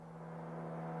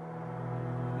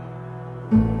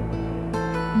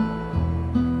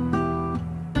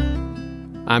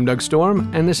I'm Doug Storm,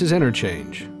 and this is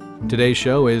Interchange. Today's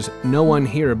show is No One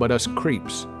Here But Us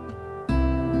Creeps.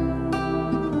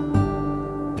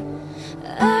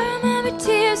 I remember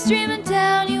tears streaming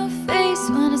down your face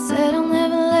when I said I'll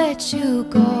never let you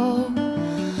go.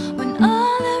 When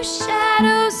all those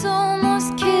shadows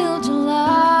almost killed your light.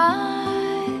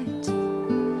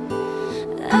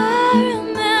 I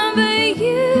remember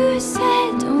you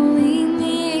said don't leave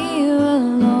me here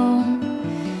alone.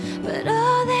 But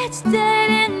all that's dead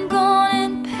and gone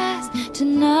and past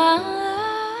tonight.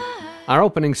 Our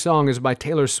opening song is by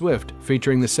Taylor Swift,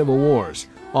 featuring the Civil Wars,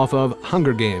 off of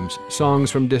Hunger Games,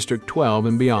 Songs from District 12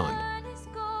 and Beyond.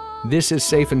 This is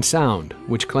Safe and Sound,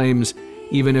 which claims,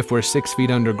 even if we're 6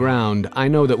 feet underground, I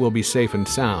know that we'll be safe and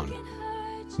sound.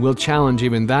 We'll challenge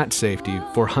even that safety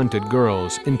for hunted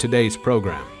girls in today's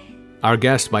program. Our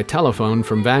guest by telephone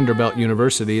from Vanderbilt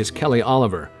University is Kelly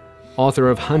Oliver, author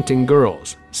of Hunting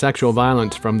Girls, Sexual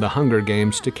Violence from the Hunger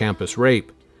Games to Campus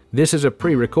Rape. This is a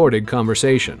pre-recorded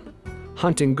conversation.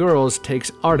 Hunting Girls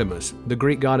takes Artemis, the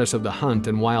Greek goddess of the hunt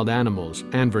and wild animals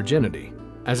and virginity,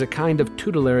 as a kind of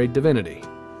tutelary divinity.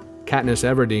 Katniss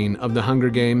Everdeen of the Hunger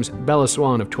Games, Bella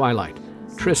Swan of Twilight,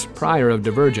 Tris Pryor of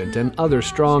Divergent, and other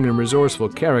strong and resourceful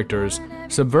characters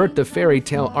subvert the fairy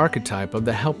tale archetype of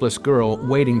the helpless girl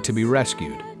waiting to be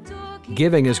rescued.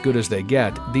 Giving as good as they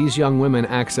get, these young women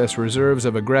access reserves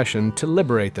of aggression to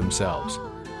liberate themselves.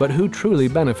 But who truly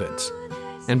benefits?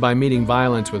 And by meeting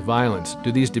violence with violence,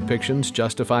 do these depictions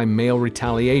justify male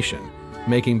retaliation,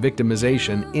 making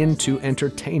victimization into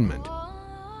entertainment?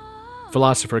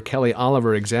 Philosopher Kelly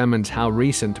Oliver examines how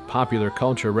recent popular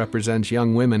culture represents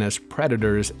young women as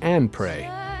predators and prey,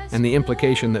 and the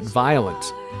implication that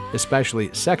violence,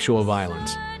 especially sexual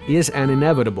violence, is an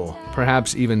inevitable,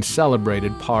 perhaps even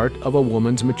celebrated part of a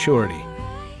woman's maturity.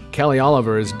 Kelly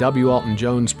Oliver is W. Alton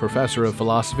Jones Professor of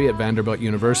Philosophy at Vanderbilt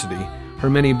University. Her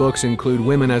many books include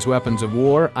Women as Weapons of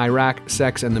War, Iraq,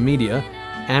 Sex, and the Media,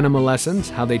 Animal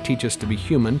Lessons, How They Teach Us to Be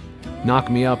Human,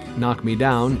 Knock Me Up, Knock Me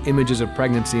Down, Images of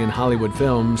Pregnancy in Hollywood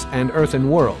Films, and Earth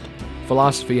and World,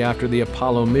 Philosophy After the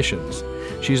Apollo Missions.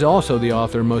 She's also the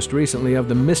author most recently of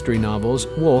the mystery novels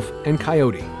Wolf and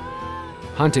Coyote.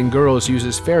 Hunting Girls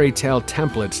uses fairy tale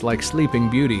templates like Sleeping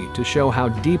Beauty to show how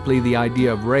deeply the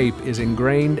idea of rape is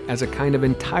ingrained as a kind of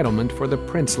entitlement for the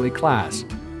princely class.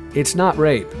 It's not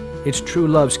rape. It's true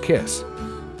love's kiss.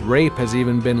 Rape has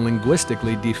even been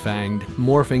linguistically defanged,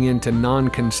 morphing into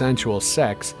non-consensual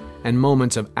sex and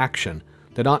moments of action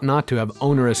that ought not to have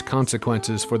onerous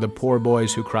consequences for the poor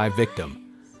boys who cry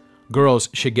victim. Girls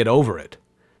should get over it.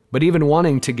 But even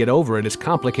wanting to get over it is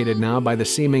complicated now by the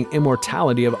seeming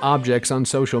immortality of objects on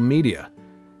social media,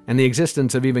 and the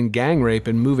existence of even gang rape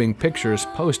in moving pictures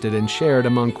posted and shared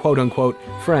among quote-unquote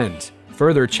friends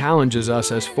further challenges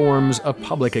us as forms of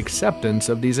public acceptance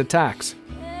of these attacks.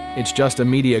 It's just a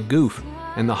media goof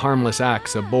and the harmless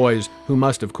acts of boys who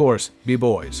must, of course, be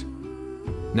boys.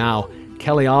 Now,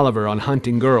 Kelly Oliver on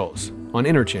Hunting Girls, on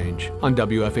Interchange, on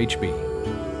WFHB.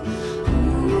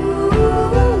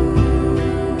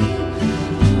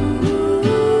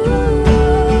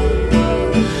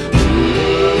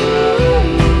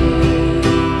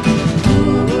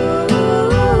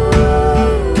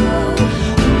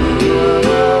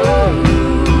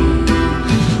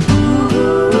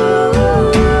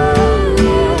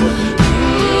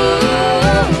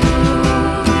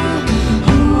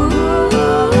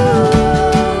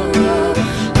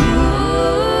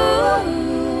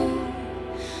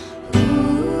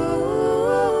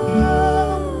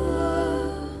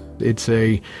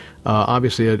 It's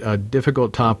obviously a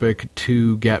difficult topic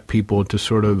to get people to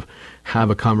sort of have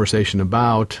a conversation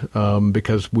about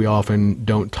because we often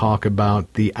don't talk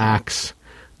about the acts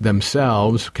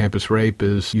themselves. Campus rape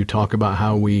is, you talk about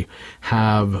how we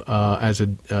have, as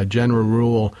a general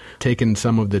rule, taken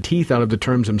some of the teeth out of the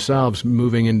terms themselves,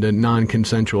 moving into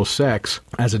non-consensual sex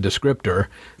as a descriptor,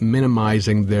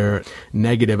 minimizing their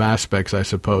negative aspects, I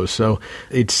suppose. So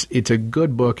it's a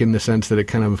good book in the sense that it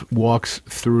kind of walks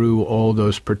through all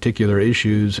those particular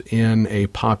issues in a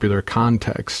popular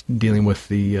context, dealing with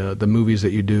the movies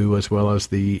that you do, as well as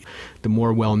the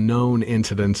more well-known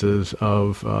incidences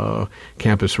of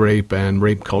campus rape and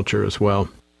rape culture as well.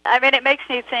 I mean, it makes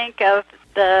me think of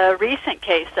the recent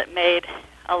case that made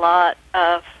a lot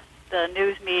of the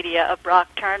news media of Brock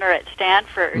Turner at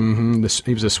Stanford. Mm-hmm.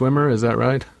 He was a swimmer, is that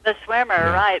right? The swimmer,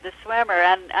 yeah. Right, the swimmer.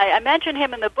 And I mentioned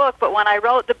him in the book, but when I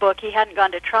wrote the book, he hadn't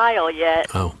gone to trial yet.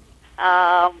 Oh.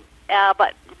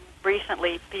 But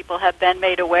recently people have been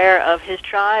made aware of his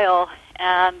trial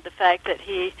and the fact that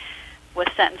he was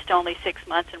sentenced to only 6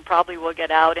 months and probably will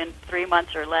get out in 3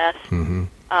 months or less. Mm-hmm.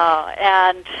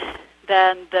 And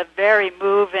then the very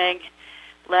moving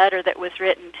letter that was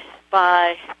written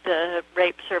by the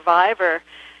rape survivor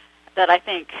that I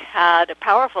think had a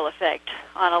powerful effect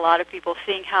on a lot of people,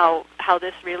 seeing how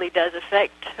this really does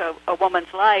affect a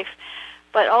woman's life.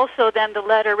 But also then the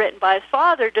letter written by his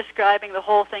father describing the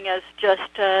whole thing as just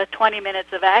 20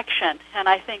 minutes of action. And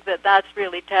I think that that's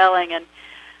really telling and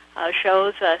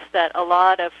shows us that a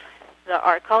lot of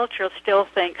our culture still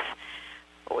thinks,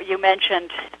 you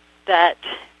mentioned that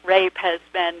rape has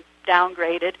been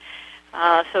downgraded,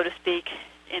 so to speak,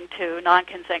 into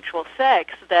non-consensual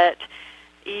sex, that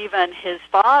even his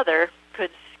father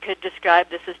could describe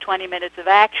this as 20 minutes of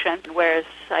action, whereas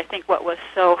I think what was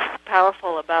so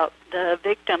powerful about the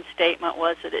victim's statement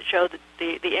was that it showed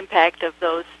the impact of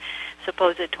those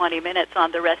supposed 20 minutes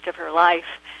on the rest of her life.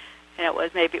 And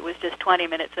maybe it was just 20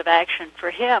 minutes of action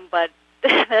for him, but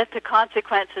that the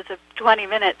consequences of 20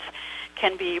 minutes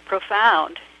can be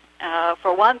profound,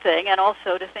 for one thing, and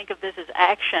also to think of this as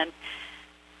action,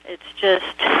 it's just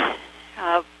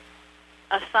a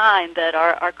sign that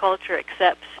our culture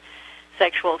accepts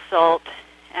sexual assault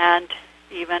and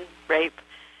even rape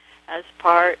as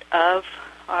part of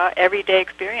everyday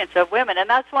experience of women. And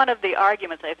that's one of the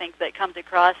arguments, I think, that comes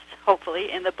across,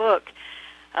 hopefully, in the book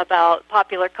about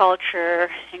popular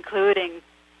culture, including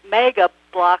mega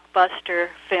blockbuster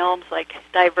films like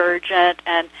Divergent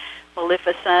and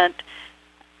Maleficent,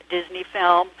 Disney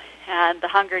film, and The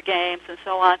Hunger Games, and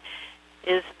so on,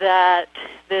 is that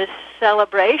this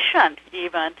celebration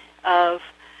even of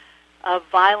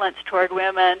violence toward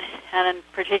women, and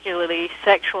particularly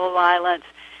sexual violence,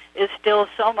 is still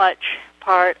so much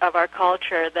part of our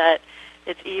culture that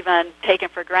it's even taken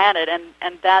for granted,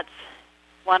 and that's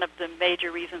one of the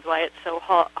major reasons why it's so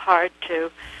hard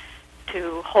to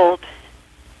hold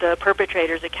the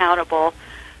perpetrators accountable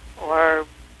or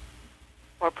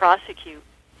prosecute.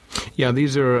 Yeah,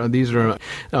 these are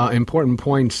important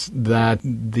points. That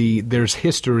there's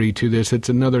history to this. It's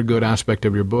another good aspect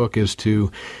of your book is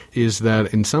that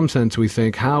in some sense we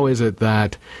think, how is it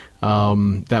that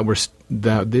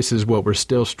that this is what we're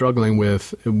still struggling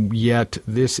with, yet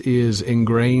this is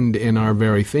ingrained in our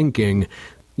very thinking.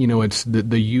 It's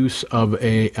the use of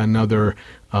another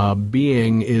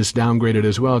being is downgraded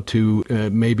as well to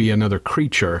maybe another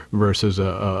creature versus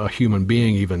a human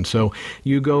being even. So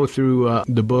you go through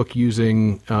the book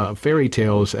using fairy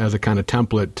tales as a kind of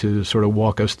template to sort of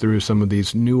walk us through some of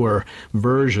these newer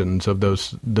versions of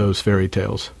those fairy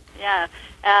tales. Yeah,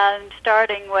 and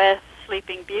starting with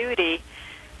Sleeping Beauty,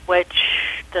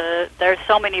 which there's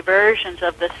so many versions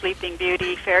of the Sleeping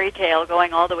Beauty fairy tale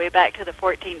going all the way back to the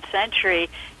 14th century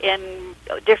in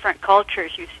different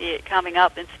cultures. You see it coming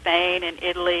up in Spain, in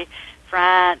Italy,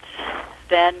 France,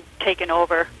 then taken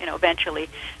over, eventually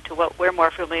to what we're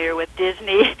more familiar with,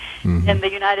 Disney, in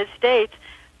the United States.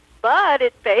 But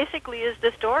it basically is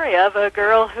the story of a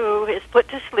girl who is put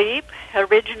to sleep,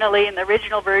 originally in the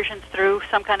original versions through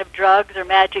some kind of drugs or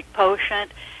magic potion,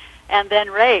 and then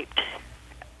raped.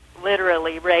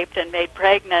 Literally raped and made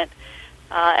pregnant,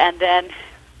 and then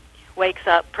wakes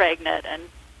up pregnant. And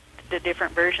the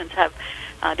different versions have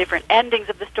different endings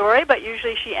of the story, but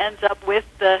usually she ends up with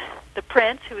the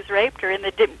prince who's raped her. In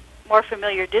the more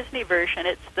familiar Disney version,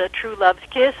 it's the true love's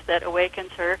kiss that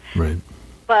awakens her. Right.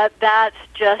 But that's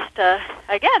just,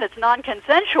 again, it's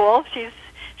non-consensual.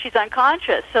 She's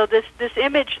unconscious. So this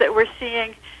image that we're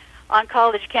seeing on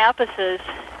college campuses,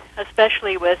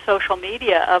 especially with social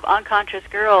media, of unconscious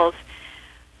girls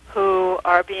who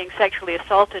are being sexually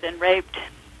assaulted and raped,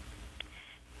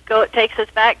 it takes us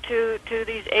back to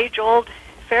these age-old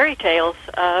fairy tales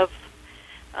of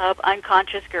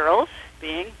unconscious girls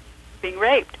being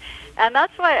raped. And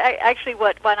that's why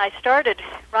when I started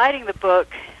writing the book,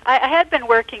 I had been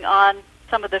working on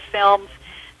some of the films,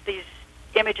 these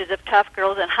images of tough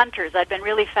girls and hunters. I'd been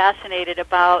really fascinated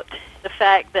about the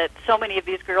fact that so many of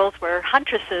these girls were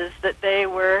huntresses, that they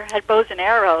had bows and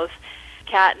arrows.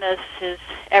 Katniss is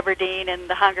Everdeen in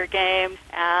The Hunger Games,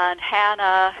 and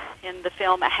Hannah in the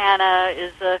film Hannah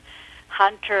is a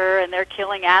hunter, and they're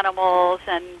killing animals,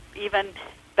 and even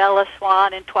Bella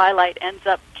Swan in Twilight ends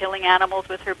up killing animals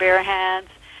with her bare hands.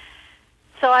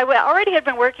 So I already had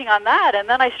been working on that, and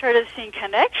then I started seeing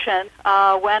connection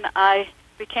when I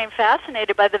became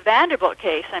fascinated by the Vanderbilt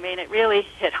case. I mean, it really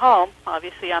hit home.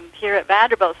 Obviously, I'm here at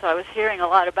Vanderbilt, so I was hearing a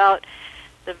lot about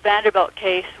the Vanderbilt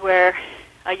case where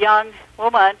a young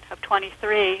woman of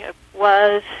 23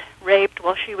 was raped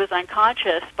while she was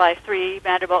unconscious by 3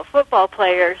 Vanderbilt football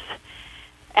players,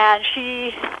 and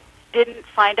she didn't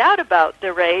find out about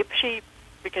the rape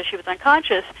because she was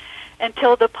unconscious,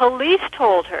 until the police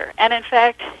told her. And in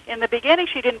fact, in the beginning,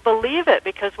 she didn't believe it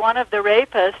because one of the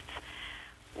rapists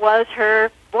was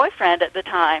her boyfriend at the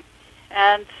time.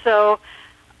 And so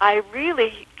I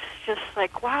really just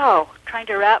like, wow, trying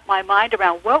to wrap my mind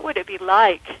around what would it be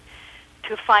like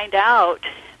to find out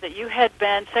that you had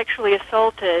been sexually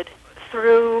assaulted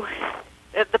through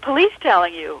the police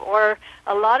telling you. Or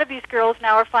a lot of these girls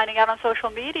now are finding out on social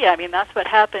media. I mean, that's what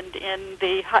happened in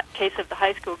the case of the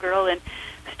high school girl in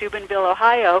Steubenville,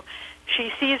 Ohio.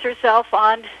 She sees herself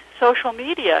on social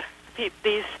media.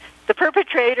 The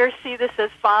perpetrators see this as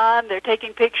fun. They're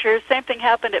taking pictures. Same thing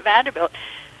happened at Vanderbilt.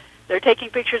 They're taking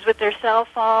pictures with their cell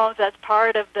phones. That's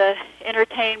part of the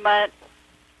entertainment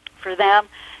for them.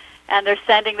 And they're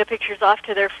sending the pictures off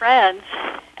to their friends.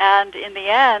 And in the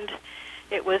end,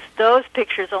 it was those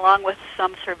pictures along with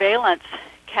some surveillance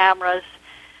cameras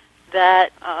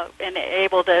that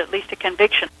enabled at least a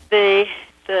conviction. The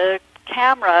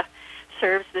camera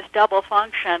serves this double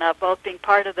function of both being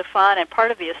part of the fun and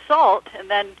part of the assault, and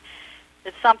then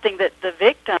it's something that the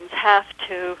victims have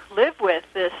to live with,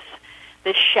 this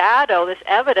shadow, this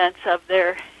evidence of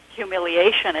their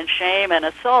humiliation and shame and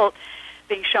assault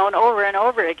being shown over and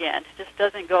over again. It just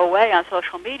doesn't go away on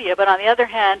social media. But on the other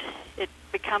hand, it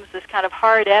becomes this kind of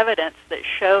hard evidence that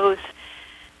shows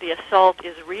the assault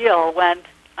is real when,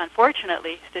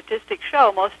 unfortunately, statistics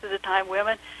show most of the time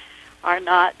women are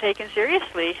not taken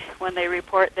seriously when they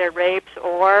report their rapes,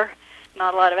 or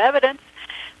not a lot of evidence.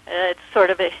 It's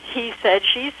sort of a he said,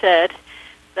 she said.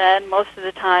 Then most of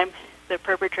the time the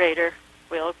perpetrator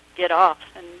will get off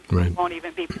and won't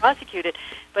even be prosecuted.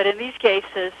 But in these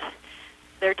cases,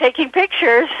 they're taking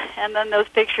pictures, and then those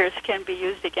pictures can be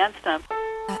used against them.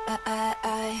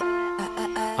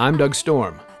 I'm Doug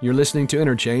Storm. You're listening to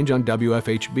Interchange on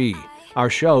WFHB.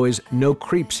 Our show is No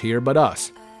Creeps Here But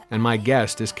Us, and my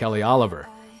guest is Kelly Oliver,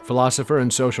 philosopher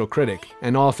and social critic,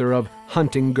 and author of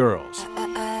Hunting Girls.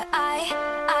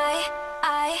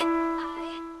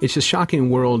 It's a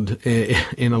shocking world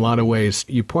in a lot of ways.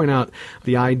 You point out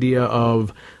the idea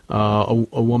of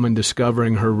a woman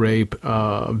discovering her rape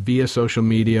via social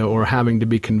media or having to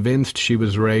be convinced she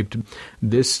was raped.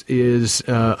 This is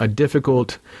a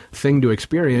difficult thing to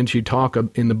experience. You talk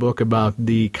in the book about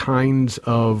the kinds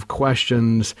of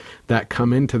questions that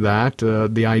come into that,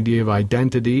 the idea of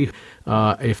identity.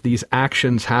 If these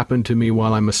actions happen to me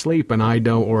while I'm asleep and I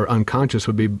don't, or unconscious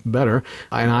would be better,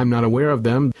 and I'm not aware of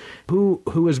them,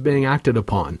 who is being acted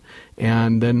upon?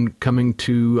 And then coming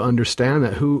to understand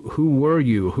that who were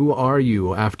you, who are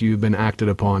you after you've been acted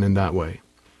upon in that way?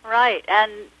 Right,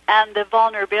 and the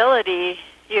vulnerability,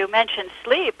 you mentioned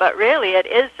sleep, but really it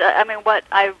is, what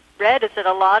I read is that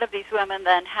a lot of these women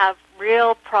then have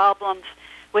real problems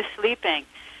with sleeping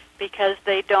because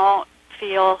they don't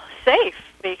feel safe,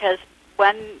 because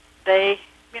when they,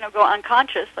 go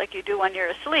unconscious like you do when you're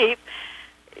asleep,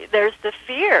 there's the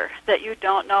fear that you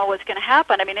don't know what's going to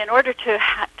happen. I mean, in order to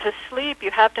sleep,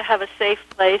 you have to have a safe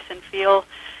place and feel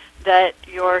that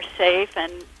you're safe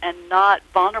and not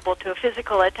vulnerable to a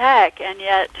physical attack. And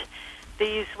yet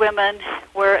these women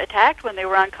were attacked when they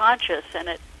were unconscious, and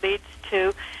it leads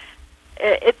to,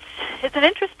 it's an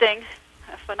interesting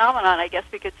phenomenon, I guess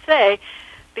we could say,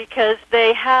 because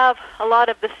they have a lot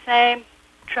of the same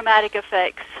traumatic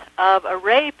effects of a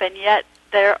rape, and yet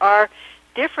there are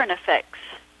different effects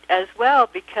as well,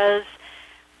 because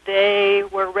they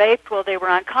were raped while they were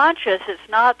unconscious. It's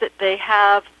not that they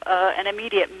have an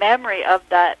immediate memory of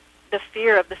that, the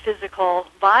fear of the physical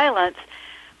violence,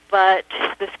 but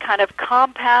this kind of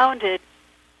compounded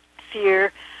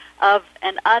fear of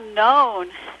an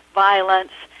unknown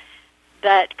violence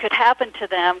that could happen to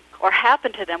them, or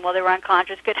happen to them while they were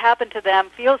unconscious, could happen to them,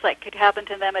 feels like could happen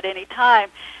to them at any time,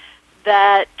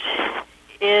 that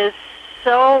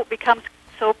becomes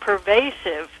so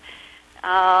pervasive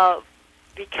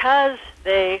because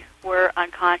they were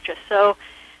unconscious. So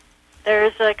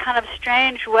there's a kind of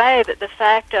strange way that the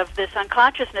fact of this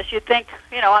unconsciousness, you'd think,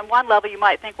 on one level you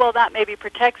might think, well, that maybe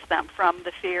protects them from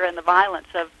the fear and the violence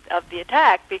of the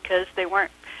attack, because they were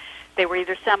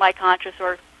either semi-conscious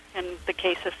or, in the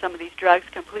case of some of these drugs,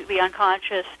 completely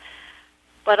unconscious.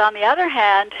 But on the other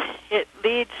hand, it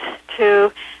leads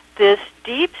to this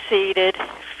deep-seated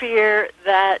fear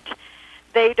that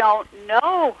they don't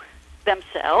know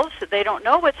themselves, that they don't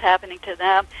know what's happening to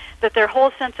them, that their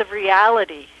whole sense of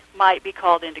reality might be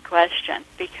called into question,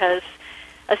 because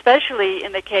especially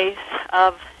in the case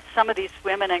of some of these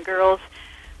women and girls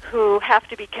who have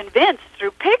to be convinced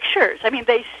through pictures. I mean,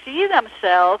 they see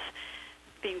themselves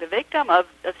being the victim of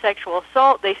sexual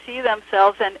assault. They see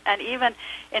themselves and even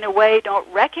in a way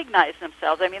don't recognize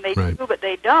themselves. I mean, they do, but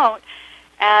they don't.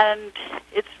 And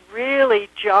it's really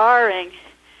jarring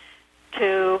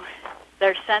to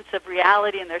their sense of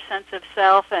reality and their sense of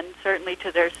self, and certainly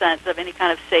to their sense of any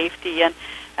kind of safety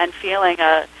and feeling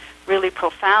a really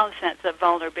profound sense of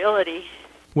vulnerability.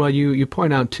 Well, you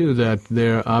point out, too, that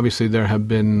there have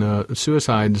been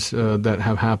suicides that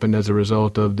have happened as a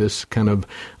result of this kind of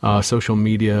social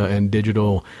media and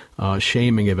digital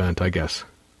shaming event, I guess.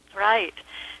 Right.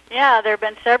 Yeah, there have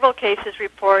been several cases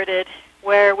reported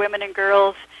where women and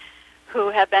girls who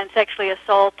have been sexually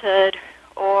assaulted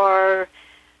or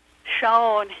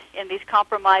shown in these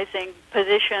compromising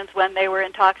positions when they were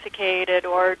intoxicated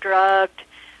or drugged,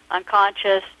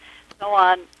 unconscious, so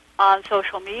on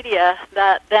social media,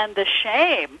 that then the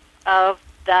shame of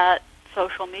that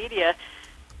social media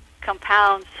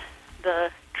compounds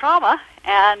the trauma,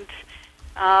 and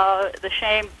the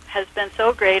shame has been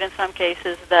so great in some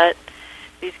cases that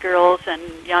these girls and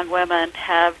young women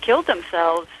have killed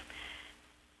themselves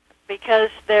because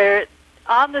they're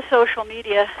on the social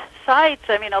media sites.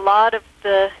 I mean, a lot of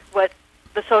what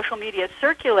the social media is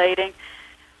circulating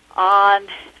on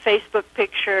Facebook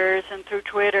pictures and through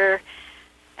Twitter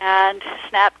and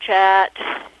Snapchat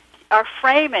are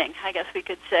framing, I guess we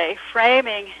could say,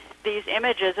 framing these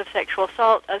images of sexual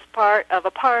assault as part of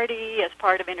a party, as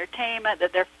part of entertainment,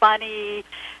 that they're funny.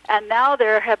 And now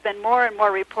there have been more and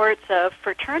more reports of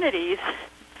fraternities.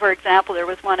 For example, there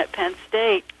was one at Penn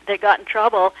State that got in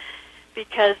trouble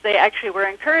because they actually were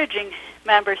encouraging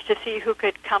members to see who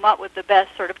could come up with the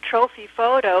best sort of trophy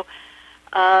photo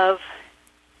of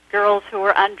girls who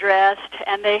were undressed,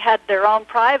 and they had their own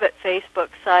private Facebook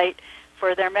site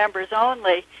for their members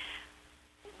only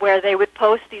where they would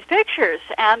post these pictures.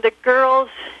 And the girls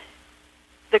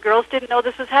didn't know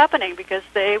this was happening because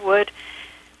they would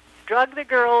drug the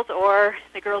girls, or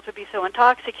the girls would be so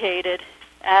intoxicated.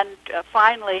 And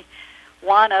finally,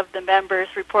 one of the members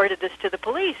reported this to the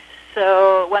police.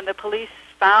 So when the police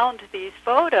found these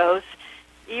photos,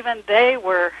 even they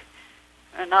were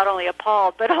not only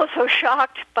appalled, but also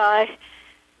shocked by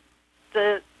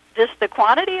just the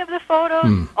quantity of the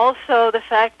photos. Also the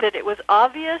fact that it was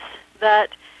obvious that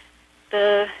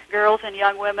the girls and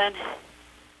young women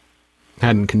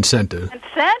hadn't consented.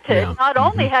 Yeah. Not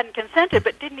only hadn't consented,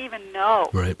 but didn't even know.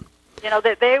 Right. You know,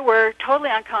 that they were totally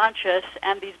unconscious,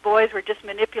 and these boys were just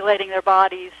manipulating their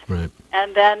bodies. Right.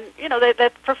 And then,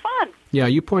 that for fun. Yeah,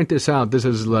 you point this out. This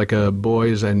is like a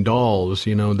boys and dolls,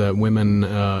 that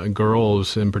women,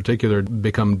 girls in particular,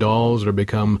 become dolls or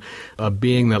become a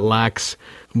being that lacks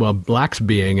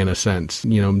being in a sense,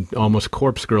 almost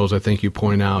corpse girls, I think you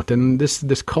point out. And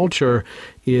this culture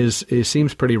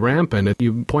seems pretty rampant.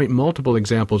 You point multiple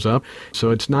examples up,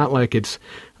 so it's not like it's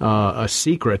a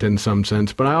secret in some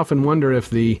sense. But I often wonder if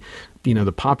the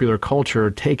popular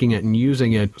culture taking it and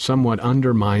using it somewhat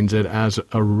undermines it as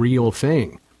a real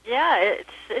thing. Yeah,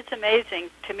 it's amazing.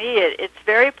 To me, it's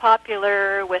very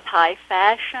popular with high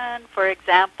fashion. For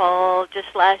example,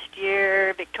 just last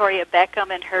year, Victoria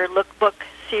Beckham in her lookbook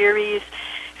series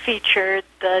featured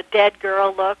the dead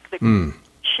girl look, the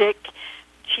chic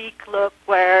look,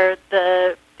 where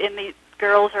the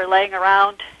girls are laying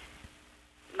around,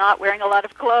 not wearing a lot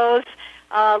of clothes,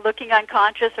 looking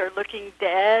unconscious or looking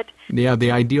dead. Yeah,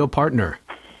 the ideal partner.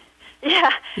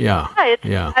 Yeah. Yeah.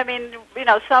 I mean,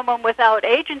 someone without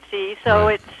agency. So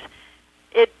right.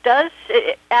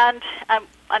 And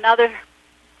another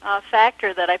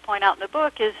factor that I point out in the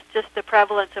book is just the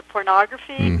prevalence of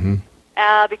pornography,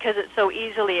 because it's so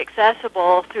easily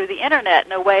accessible through the internet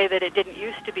in a way that it didn't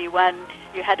used to be when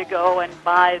you had to go and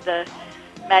buy the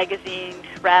magazine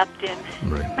wrapped in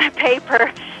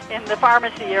paper in the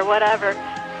pharmacy or whatever.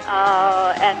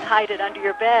 And hide it under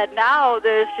your bed. Now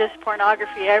there's just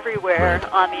pornography everywhere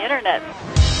on the internet.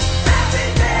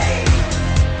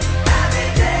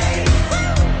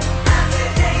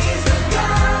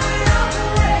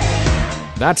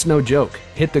 That's no joke.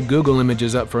 Hit the Google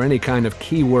images up for any kind of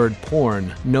keyword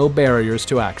porn. No barriers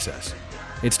to access.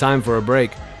 It's time for a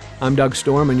break. I'm Doug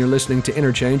Storm, and you're listening to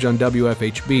Interchange on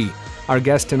WFHB. Our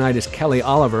guest tonight is Kelly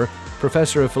Oliver,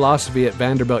 professor of philosophy at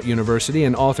Vanderbilt University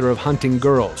and author of Hunting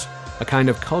Girls, a kind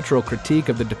of cultural critique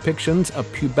of the depictions of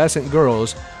pubescent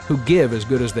girls who give as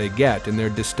good as they get in their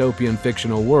dystopian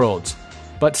fictional worlds.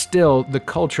 But still, the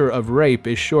culture of rape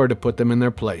is sure to put them in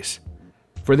their place.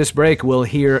 For this break, we'll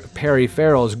hear Perry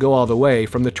Farrell's Go All the Way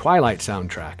from the Twilight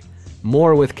soundtrack.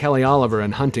 More with Kelly Oliver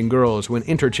and Hunting Girls when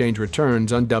Interchange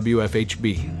returns on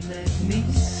WFHB. Let me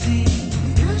see.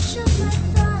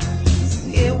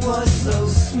 It was so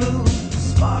smooth,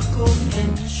 sparkle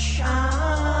and shine,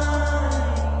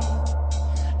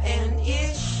 and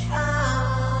it shine.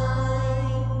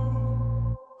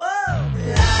 Oh,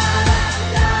 la la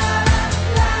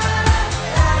la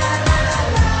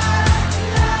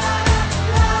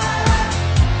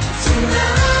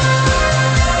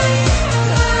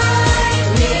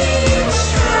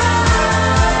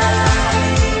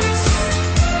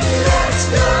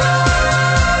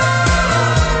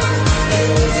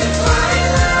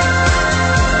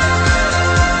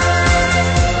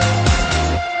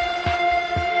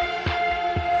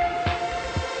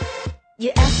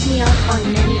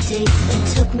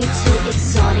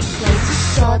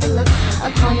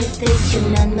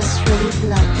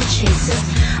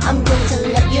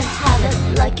You have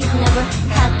it like you've never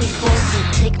had before. So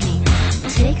take me,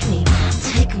 take me,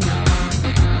 take me.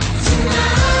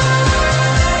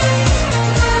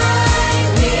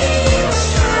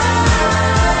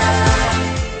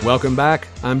 Welcome back.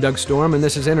 I'm Doug Storm, and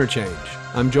this is Interchange.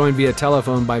 I'm joined via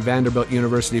telephone by Vanderbilt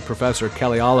University professor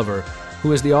Kelly Oliver,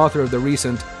 who is the author of the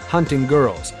recent Hunting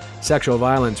Girls, Sexual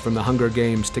Violence from the Hunger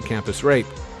Games to Campus Rape.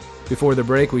 Before the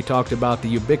break, we talked about the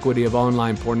ubiquity of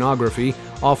online pornography,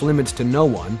 off limits to no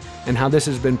one, and how this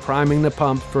has been priming the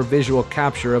pump for visual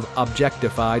capture of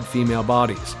objectified female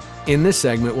bodies. In this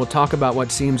segment, we'll talk about what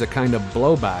seems a kind of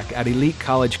blowback at elite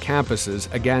college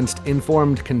campuses against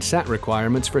informed consent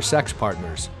requirements for sex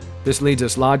partners. This leads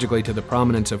us logically to the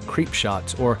prominence of creep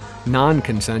shots, or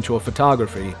non-consensual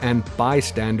photography, and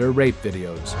bystander rape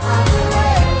videos.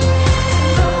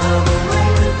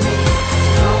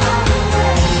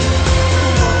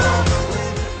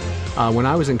 When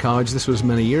I was in college, this was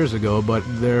many years ago, but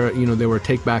there were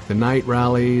Take Back the Night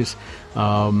rallies,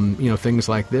 things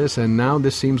like this, and now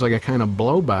this seems like a kind of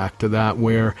blowback to that,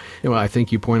 where, I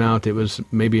think you point out it was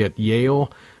maybe at Yale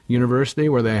University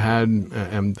where they had,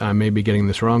 and I may be getting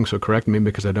this wrong, so correct me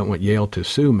because I don't want Yale to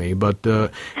sue me, but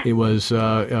it was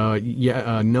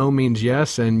no means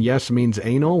yes and yes means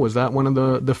anal. Was that one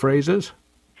of the phrases?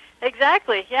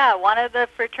 Exactly, yeah. One of the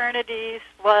fraternities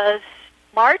was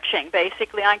marching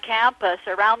basically on campus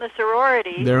around the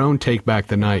sorority. Their own Take Back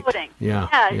the Night. Shouting. Yeah.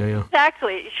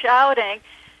 Exactly. Shouting.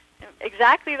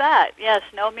 Exactly that. Yes,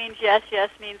 no means yes, yes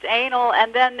means anal.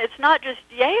 And then it's not just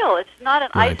Yale. It's not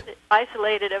an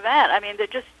isolated event. I mean,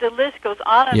 the list goes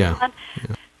on and on.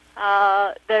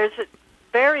 Yeah. There's a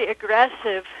very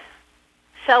aggressive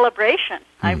celebration,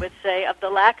 I would say, of the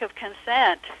lack of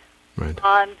consent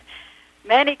on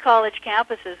many college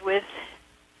campuses, with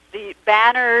the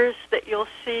banners that you'll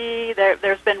see.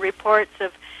 There's been reports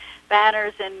of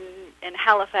banners in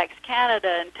Halifax,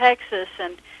 Canada, and Texas,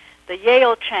 and the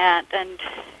Yale chant, and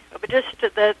just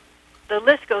the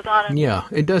list goes on. And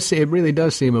it really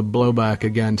does seem a blowback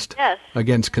against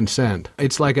consent.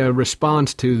 It's like a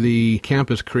response to the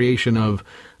campus creation of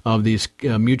these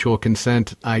mutual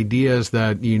consent ideas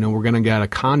that we're going to get a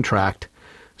contract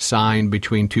signed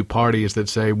between two parties that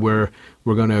say we're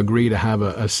going to agree to have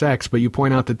a sex. But you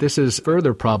point out that this is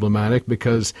further problematic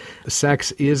because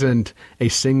sex isn't a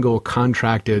single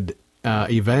contracted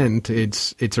event.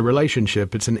 It's a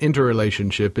relationship. It's an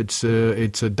interrelationship. It's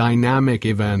a dynamic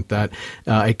event that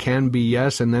it can be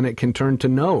yes, and then it can turn to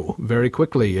no very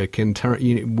quickly. It can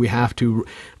turn. We have to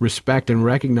respect and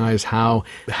recognize how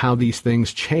these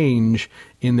things change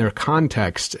in their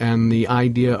context, and the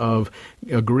idea of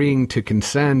agreeing to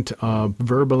consent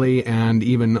verbally and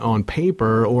even on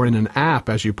paper or in an app,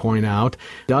 as you point out,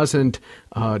 doesn't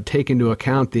take into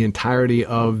account the entirety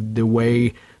of the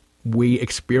way we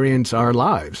experience our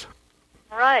lives.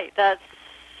 Right, that's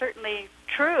certainly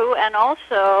true, and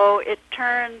also it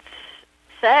turns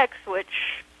sex,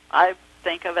 which I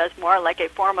think of as more like a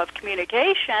form of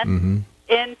communication,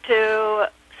 into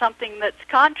something that's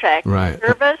contract.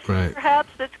 Service, perhaps,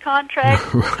 that's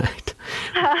contract.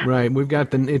 Right. We've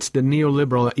got it's the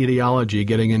neoliberal ideology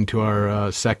getting into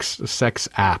our sex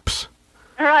apps.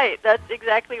 Right, that's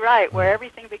exactly right, where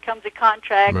everything becomes a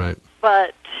contract,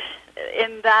 but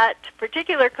in that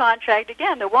particular contract,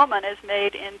 again, the woman is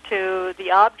made into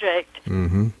the object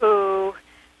who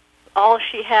all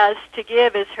she has to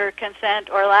give is her consent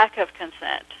or lack of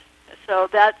consent. So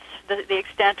that's the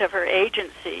extent of her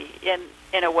agency in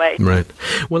a way. Right.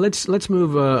 Well, let's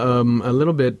move a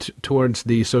little bit towards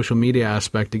the social media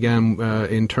aspect again.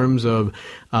 In terms of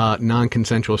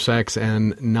non-consensual sex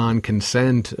and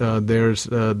non-consent, there's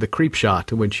the creep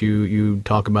shot, which you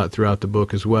talk about throughout the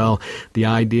book as well. The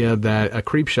idea that a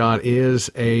creep shot is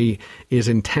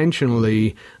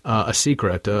intentionally a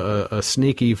secret, a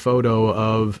sneaky photo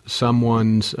of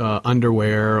someone's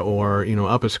underwear, or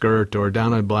up a skirt or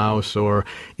down a blouse, or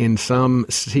in some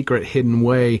secret hidden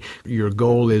way. Your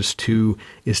goal is to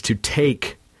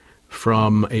take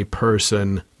from a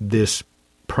person this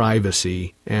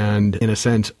privacy and, in a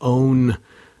sense, own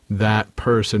that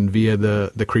person via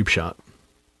the creep shot.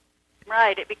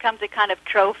 Right. It becomes a kind of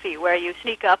trophy where you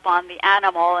sneak up on the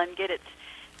animal and get its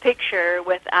picture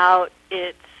without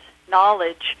its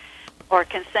knowledge or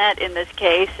consent in this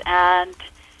case. And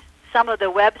some of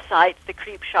the websites, the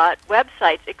creep shot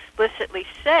websites, explicitly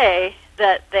say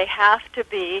that they have to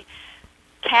be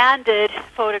candid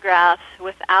photographs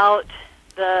without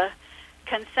the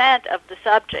consent of the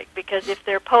subject, because if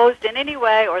they're posed in any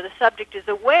way or the subject is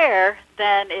aware,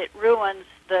 then it ruins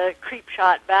the creep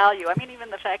shot value. I mean, even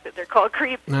the fact that they're called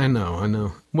creep. I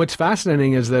know. What's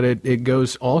fascinating is that it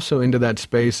goes also into that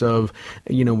space of,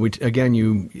 which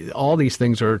again, all these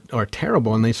things are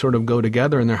terrible and they sort of go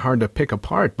together and they're hard to pick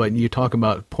apart. But you talk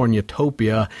about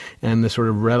pornutopia and the sort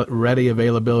of ready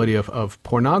availability of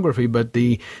pornography, but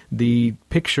the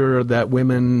picture that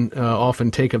women often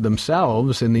take of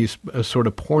themselves in these sort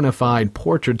of pornified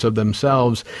portraits of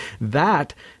themselves,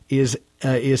 that is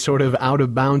sort of out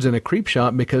of bounds in a creep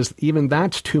shot, because even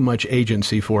that's too much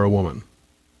agency for a woman.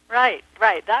 Right.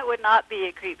 That would not be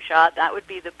a creep shot. That would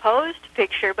be the posed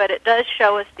picture, but it does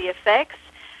show us the effects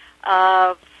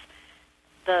of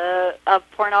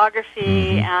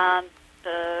pornography and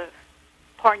the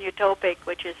pornutopic,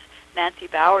 which is Nancy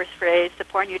Bauer's phrase, the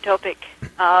pornutopic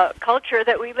culture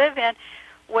that we live in,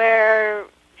 where,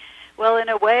 well, in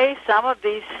a way, some of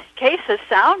these cases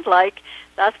sound like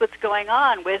that's what's going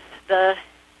on with the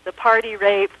party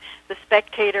rape, the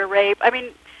spectator rape. I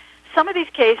mean, some of these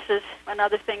cases,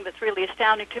 another thing that's really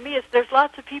astounding to me is there's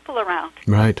lots of people around.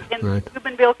 Right. In the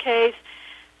Steubenville case,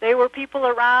 they were people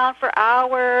around for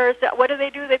hours. What do?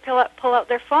 They pull out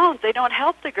their phones. They don't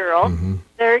help the girl. Mm-hmm.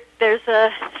 There's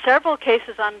several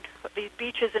cases on these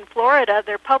beaches in Florida.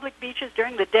 They're public beaches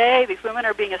during the day. These women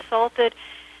are being assaulted,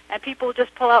 and people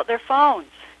just pull out their phones.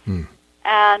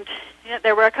 And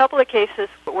there were a couple of cases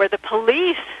where the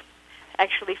police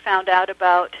actually found out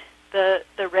about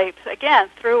the rapes, again,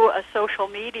 through a social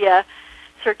media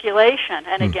circulation.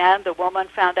 And again, the woman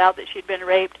found out that she'd been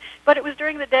raped. But it was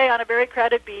during the day on a very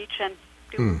crowded beach, and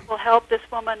people help this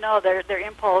woman know their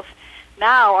impulse.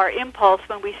 Now, our impulse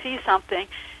when we see something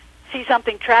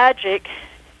tragic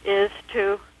is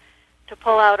to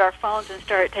pull out our phones and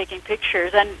start taking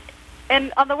pictures.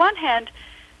 And on the one hand,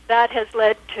 that has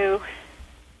led to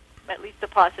at least the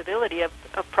possibility of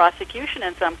prosecution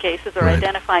in some cases, or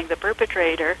identifying the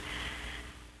perpetrator.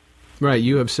 Right.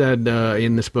 You have said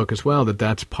in this book as well that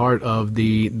that's part of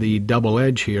the double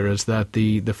edge here, is that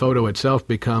the photo itself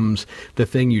becomes the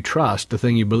thing you trust, the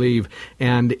thing you believe.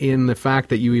 And in the fact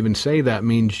that you even say that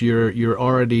means you're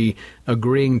already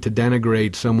agreeing to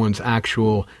denigrate someone's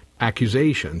actual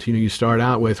accusations. You start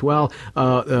out with,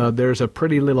 there's a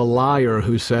pretty little liar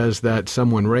who says that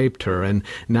someone raped her, and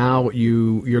now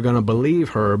you're going to believe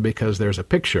her because there's a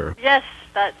picture. Yes,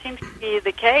 that seems to be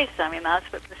the case. I mean,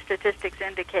 that's what the statistics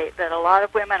indicate, that a lot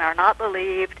of women are not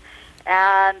believed,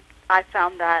 and I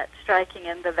found that striking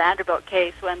in the Vanderbilt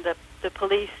case when the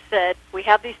police said, we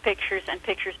have these pictures and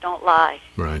pictures don't lie.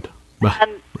 Right.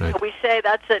 And we say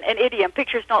that's an idiom,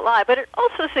 pictures don't lie, but it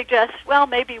also suggests, well,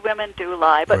 maybe women do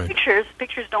lie, but pictures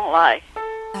don't lie.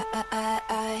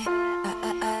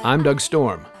 I'm Doug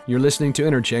Storm. You're listening to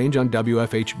Interchange on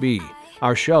WFHB.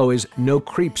 Our show is No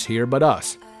Creeps Here But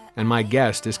Us, and my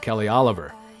guest is Kelly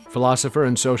Oliver, philosopher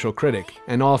and social critic,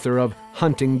 and author of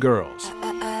Hunting Girls.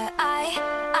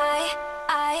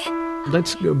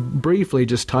 Let's briefly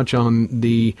just touch on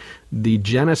the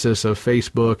genesis of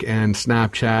Facebook and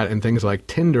Snapchat and things like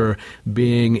Tinder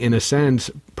being, in a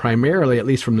sense, primarily, at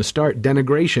least from the start,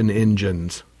 denigration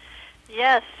engines.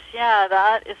 Yes,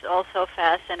 that is also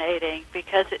fascinating,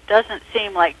 because it doesn't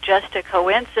seem like just a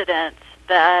coincidence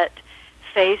that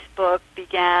Facebook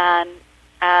began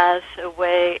as a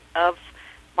way of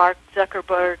Mark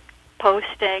Zuckerberg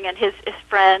posting and his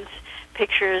friends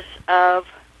pictures of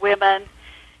women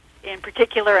in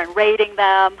particular and rating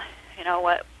them,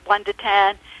 1 to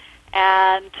 10.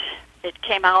 And it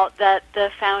came out that the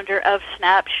founder of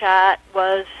Snapchat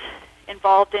was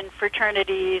involved in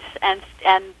fraternities and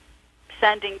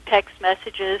sending text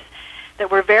messages that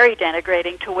were very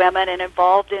denigrating to women and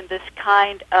involved in this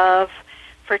kind of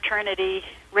fraternity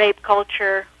rape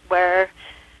culture where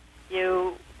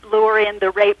you lure in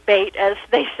the rape bait, as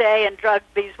they say, and drug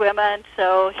these women.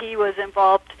 So he was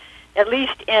involved, at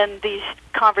least in these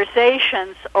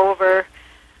conversations over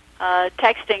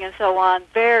texting and so on,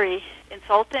 very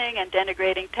insulting and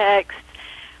denigrating texts.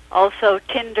 Also,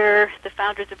 Tinder, the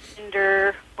founders of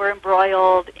Tinder were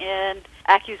embroiled in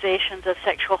accusations of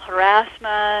sexual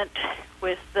harassment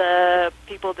with the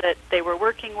people that they were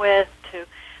working with to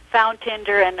found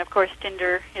Tinder. And, of course,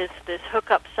 Tinder is this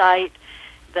hookup site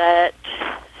that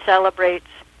celebrates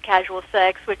casual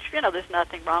sex, which, there's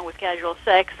nothing wrong with casual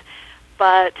sex,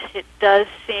 but it does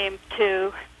seem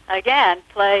to, again,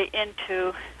 play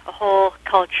into a whole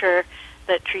culture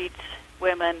that treats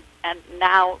women and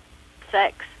now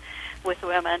sex with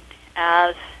women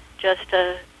as just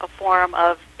a form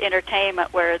of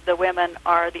entertainment where the women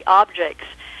are the objects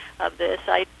of this.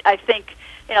 I think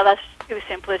that's too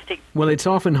simplistic. Well, it's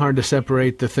often hard to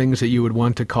separate the things that you would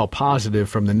want to call positive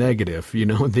from the negative.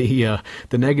 The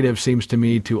negative seems to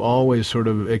me to always sort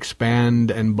of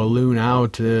expand and balloon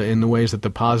out in the ways that the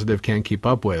positive can't keep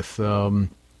up with.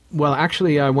 Well,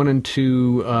 actually, I wanted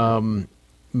to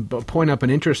point up an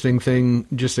interesting thing,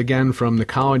 just again from the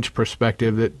college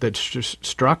perspective, that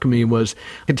struck me was,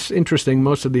 it's interesting,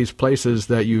 most of these places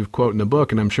that you quote in the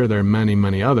book, and I'm sure there are many,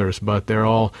 many others, but they're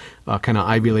all kind of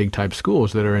Ivy League type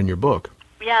schools that are in your book.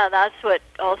 Yeah, that's what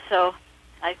also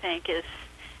I think is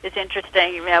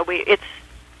interesting.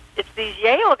 It's these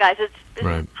Yale guys. It's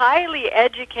Right. highly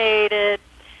educated,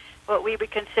 what we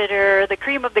would consider the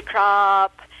cream of the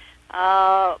crop,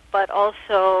 but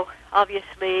also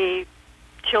obviously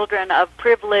children of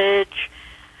privilege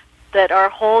that are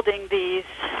holding these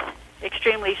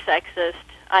extremely sexist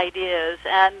ideas.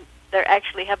 And there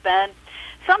actually have been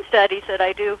some studies that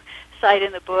I do cite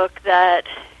in the book that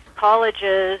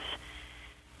colleges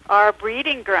are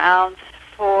breeding grounds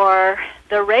for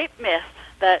the rape myth,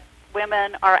 that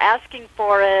women are asking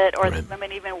for it, or that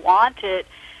women even want it,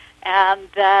 and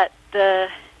that the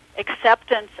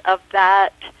acceptance of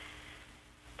that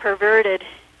perverted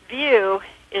view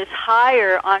is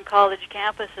higher on college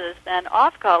campuses than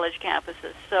off college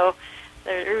campuses. So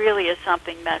there really is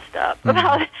something messed up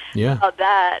about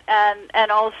that,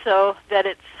 and also that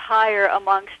it's higher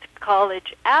amongst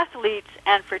college athletes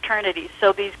and fraternities.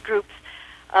 So these groups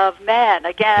of men,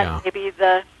 again, maybe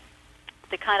the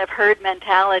kind of herd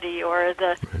mentality or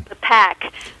the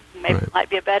pack, maybe might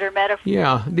be a better metaphor.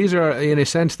 Yeah, these are, in a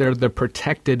sense, they're the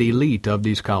protected elite of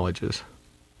these colleges.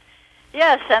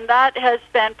 Yes, and that has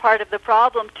been part of the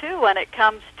problem, too, when it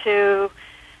comes to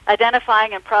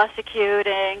identifying and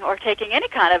prosecuting or taking any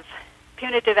kind of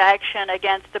punitive action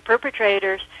against the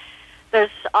perpetrators.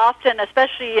 There's often,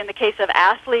 especially in the case of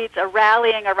athletes, a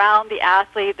rallying around the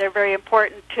athlete. They're very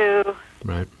important to,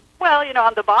 well,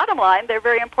 on the bottom line, they're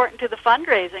very important to the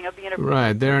fundraising of the university.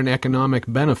 Right, they're an economic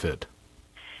benefit.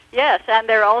 Yes, and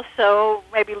they're also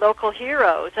maybe local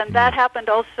heroes. And that happened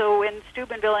also in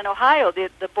Steubenville in Ohio. The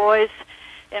boys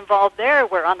involved there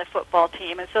were on the football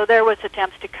team. And so there was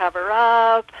attempts to cover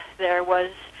up.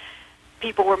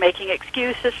 People were making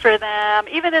excuses for them.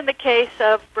 Even in the case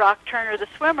of Brock Turner, the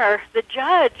swimmer, the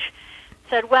judge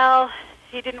said, well,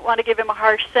 he didn't want to give him a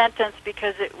harsh sentence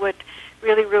because it would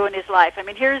really ruin his life. I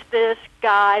mean, here's this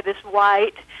guy, this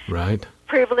white,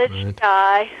 privileged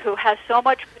guy who has so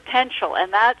much potential,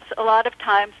 and that's a lot of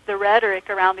times the rhetoric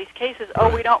around these cases.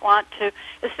 We don't want to,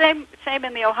 the same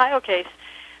in the Ohio case,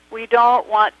 we don't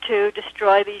want to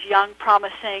destroy these young,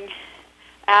 promising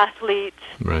athletes'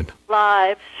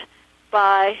 lives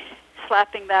by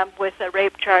slapping them with a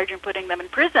rape charge and putting them in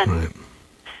prison.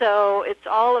 So it's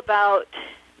all about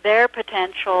their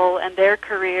potential and their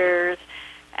careers.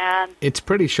 And it's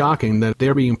pretty shocking that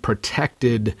they're being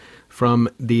protected from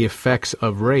the effects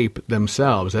of rape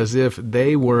themselves, as if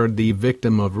they were the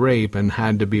victim of rape and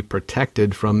had to be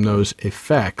protected from those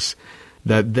effects,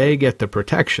 that they get the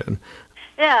protection.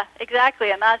 Yeah,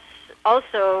 exactly. And that's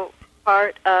also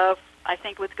part of, I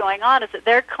think, what's going on, is that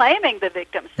they're claiming the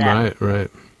victim status. Right.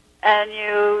 And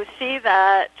you see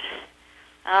that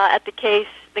at the case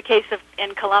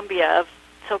in Colombia of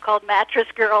so-called Mattress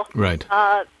Girl.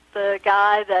 The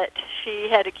guy that she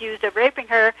had accused of raping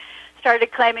her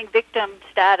started claiming victim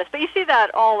status. But you see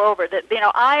that all over. That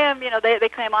I am. They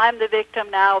claim I'm the victim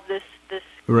now of this.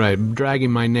 Right, dragging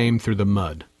my name through the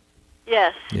mud.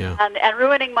 Yes. Yeah. And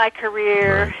ruining my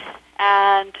career.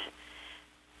 And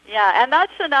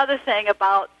that's another thing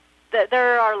about that.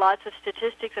 There are lots of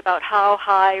statistics about how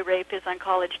high rape is on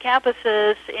college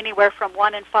campuses. Anywhere from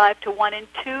 1 in 5 to 1 in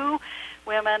 2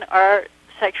 women are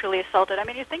sexually assaulted. I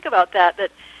mean, you think about that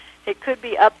it could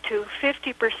be up to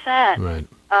 50%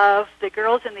 of the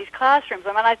girls in these classrooms.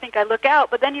 I mean, I think I look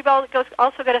out, but then you've also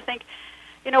got to think,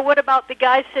 what about the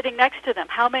guys sitting next to them?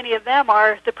 How many of them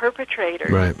are the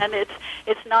perpetrators? And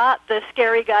it's not the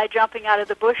scary guy jumping out of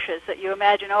the bushes that you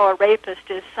imagine, a rapist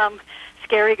is some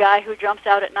scary guy who jumps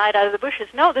out at night out of the bushes.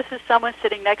 No, this is someone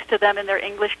sitting next to them in their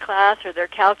English class or their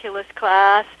calculus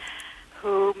class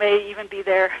who may even be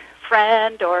their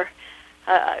friend, or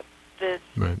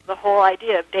the whole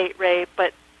idea of date rape,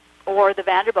 or the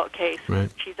Vanderbilt case.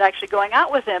 She's actually going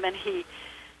out with him, and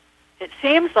it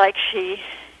seems like she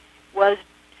was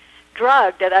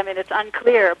drugged. I mean, it's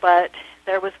unclear, but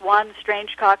there was one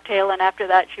strange cocktail, and after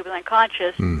that she was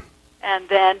unconscious. And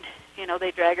then,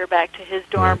 they drag her back to his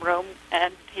dorm room,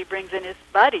 and he brings in his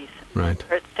buddies.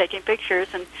 Starts taking pictures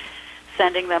and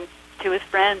sending them to his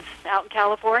friends out in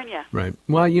California. Right.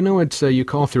 Well, it's you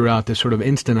call throughout this sort of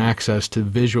instant access to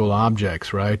visual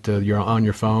objects, right? You're on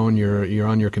your phone, you're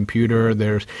on your computer.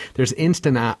 There's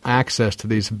instant access to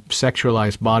these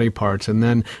sexualized body parts, and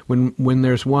then when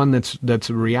there's one that's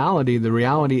a reality, the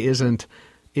reality isn't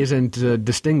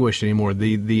distinguished anymore.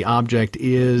 The object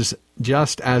is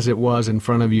just as it was in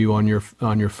front of you on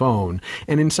your phone.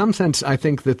 And in some sense, I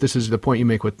think that this is the point you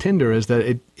make with Tinder, is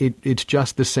that it's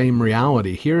just the same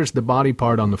reality. Here's the body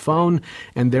part on the phone,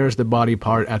 and there's the body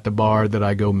part at the bar that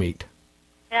I go meet.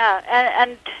 Yeah,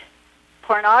 and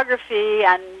pornography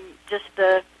and just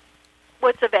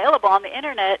what's available on the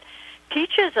internet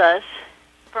teaches us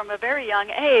from a very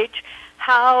young age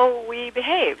how we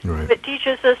behave. Right. It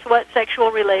teaches us what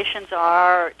sexual relations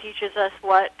are, it teaches us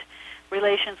what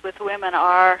relations with women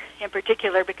are in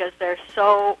particular, because there's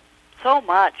so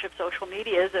much of social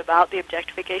media is about the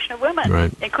objectification of women,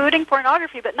 right, including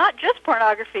pornography, but not just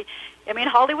pornography. I mean,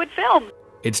 Hollywood film.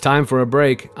 It's time for a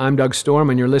break. I'm Doug Storm,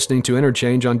 and you're listening to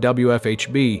Interchange on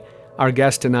WFHB. Our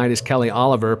guest tonight is Kelly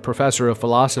Oliver, professor of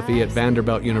philosophy at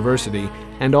Vanderbilt University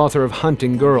and author of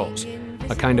Hunting Girls,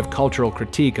 a kind of cultural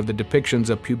critique of the depictions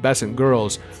of pubescent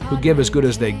girls who give as good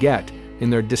as they get in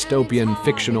their dystopian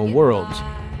fictional worlds,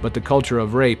 but the culture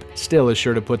of rape still is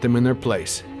sure to put them in their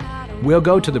place. We'll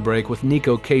go to the break with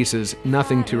Nico Case's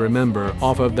Nothing to Remember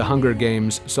off of The Hunger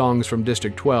Games, Songs from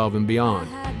District 12 and Beyond.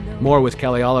 More with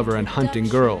Kelly Oliver and Hunting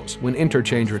Girls when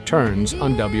Interchange returns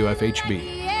on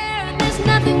WFHB. There's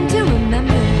nothing to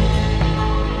remember.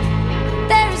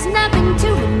 There's nothing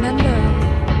to remember.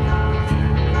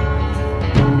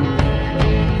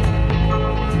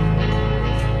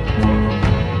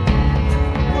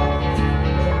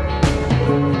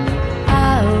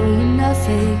 I owe you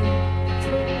nothing.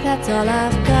 That's all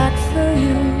I've got for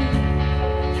you.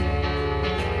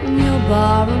 You'll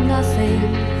borrow nothing.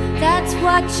 That's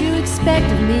what you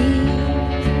expect of me.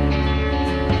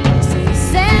 So you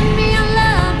send me your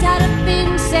love tied up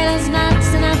in sailor's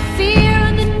knots, and I fear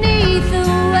underneath the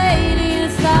weight of your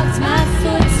thoughts. My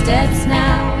footsteps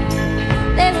now,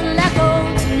 they will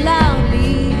echo too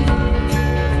loudly.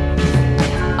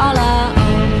 All I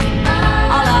own,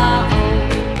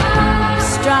 the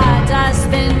strides I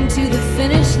spend to the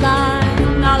finish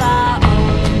line. All I own,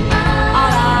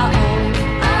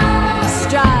 the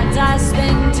strides I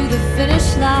spend to the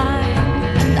finish line,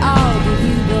 and I'll give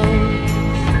you those.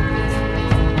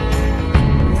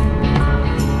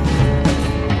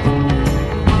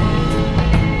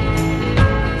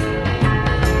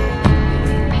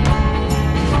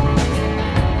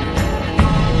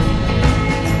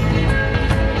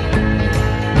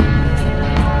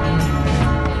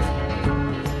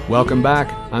 Welcome back.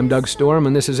 I'm Doug Storm,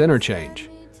 and this is Interchange.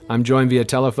 I'm joined via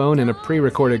telephone in a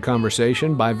pre-recorded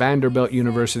conversation by Vanderbilt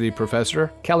University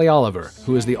professor Kelly Oliver,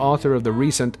 who is the author of the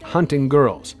recent Hunting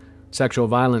Girls, Sexual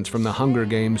Violence from the Hunger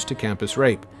Games to Campus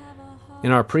Rape.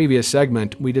 In our previous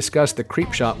segment, we discussed the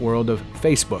creepshot world of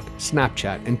Facebook,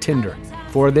 Snapchat, and Tinder.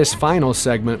 For this final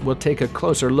segment, we'll take a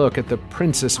closer look at the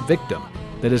princess victim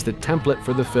that is the template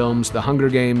for the films The Hunger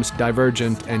Games,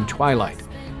 Divergent, and Twilight.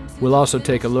 We'll also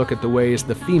take a look at the ways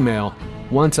the female,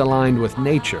 once aligned with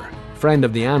nature, friend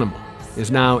of the animal,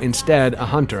 is now instead a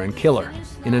hunter and killer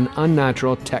in an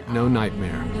unnatural techno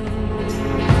nightmare.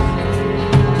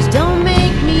 Just don't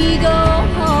make me go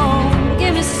home.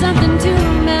 Give me something to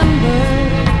remember.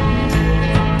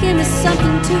 Give me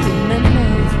something to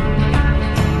remember.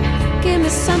 Give me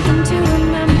something to remember.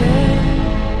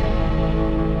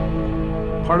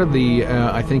 Part of the,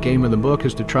 I think, aim of the book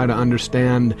is to try to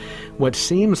understand what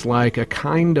seems like a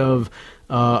kind of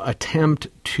attempt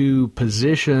to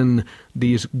position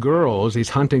these girls, these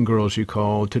hunting girls you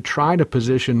call, to try to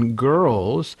position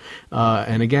girls,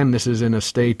 and again, this is in a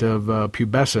state of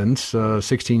pubescence,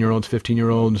 16-year-olds,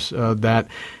 15-year-olds, that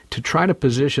to try to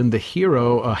position the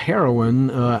hero, a heroine,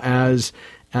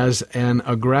 as an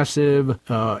aggressive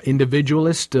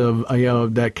individualist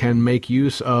that can make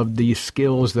use of these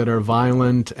skills that are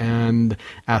violent and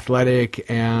athletic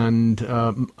and,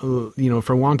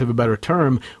 for want of a better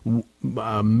term,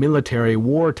 military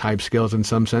war type skills in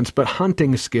some sense, but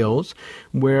hunting skills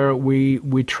where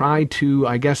we try to,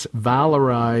 I guess,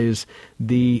 valorize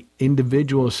the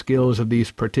individual skills of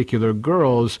these particular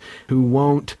girls who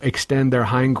won't extend their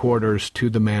hindquarters to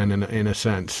the man in a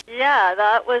sense. Yeah,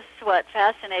 that was what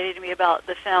fascinated me about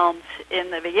the films in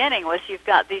the beginning, was you've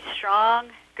got these strong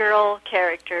girl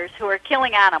characters who are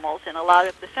killing animals in a lot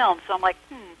of the films. So I'm like,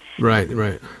 Right.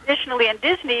 Traditionally in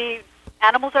Disney,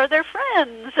 animals are their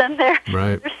friends, and they're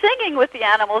singing with the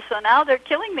animals, so now they're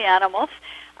killing the animals,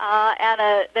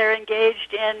 and they're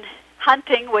engaged in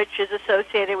hunting, which is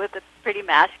associated with the pretty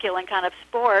masculine kind of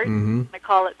sport. Mhm. I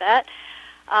call it that.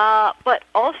 But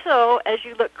also, as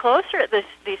you look closer at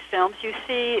these films, you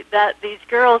see that these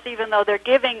girls, even though they're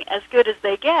giving as good as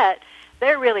they get,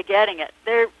 they're really getting it.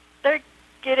 They're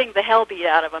getting the hell beat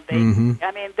out of them, basically. Mhm.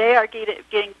 I mean, they are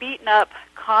getting beaten up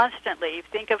constantly.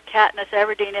 Think of Katniss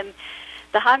Everdeen in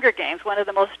The Hunger Games, one of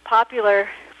the most popular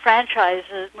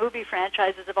movie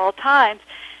franchises of all time.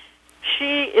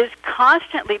 She is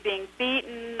constantly being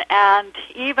beaten, and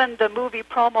even the movie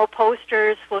promo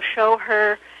posters will show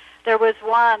her. There was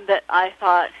one that I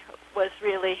thought was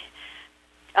really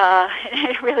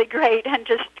really great, and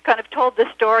just kind of told the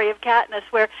story of Katniss,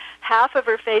 where half of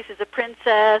her face is a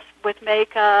princess with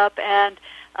makeup and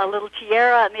a little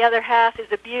tiara, and the other half is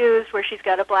abused, where she's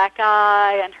got a black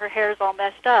eye and her hair's all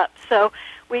messed up. So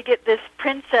we get this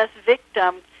princess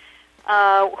victim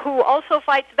who also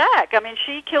fights back. I mean,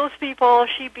 she kills people,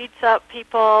 she beats up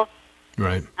people,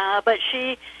 Right. but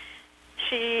she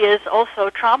is also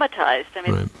traumatized. I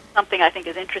mean, Right. something I think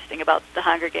is interesting about The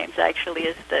Hunger Games, actually,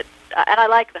 is that, and I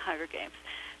like The Hunger Games,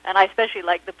 and I especially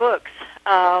like the books,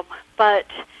 but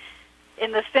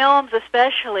in the films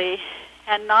especially,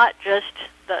 and not just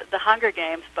the Hunger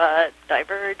Games, but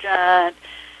Divergent,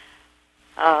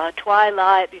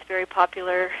 Twilight, these very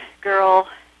popular girl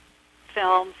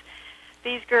films,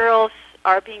 these girls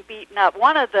are being beaten up.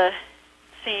 One of the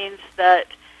scenes that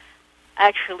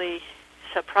actually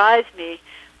surprised me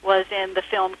was in the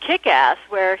film Kick-Ass,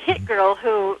 where Hit Girl,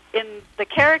 who in the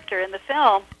character in the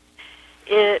film,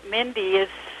 Mindy, is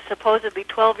supposedly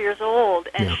 12 years old,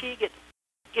 and Yeah. she gets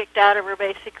kicked out of her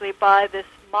basically by this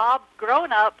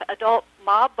grown-up adult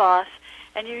mob boss,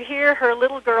 and you hear her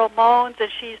little girl moans as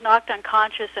she's knocked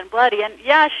unconscious and bloody. And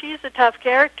yeah, she's a tough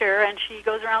character, and she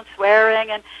goes around swearing,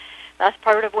 and that's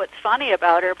part of what's funny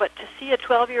about her. But to see a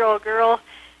 12-year-old girl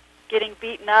getting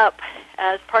beaten up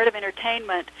as part of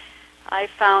entertainment, I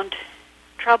found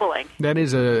troubling. That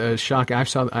is a shock.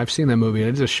 I've seen that movie.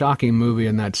 It is a shocking movie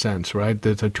in that sense, right?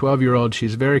 That a 12-year-old,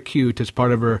 she's very cute. It's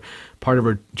part of her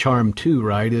charm too,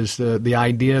 right? Is the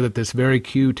idea that this very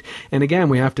cute, and again,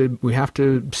 we have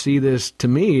to see this, to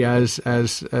me, as a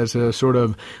sort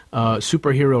of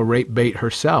superhero rape bait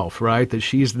herself, right? That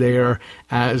she's there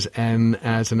as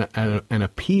an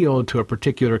appeal to a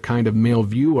particular kind of male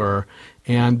viewer.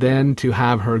 And then to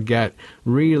have her get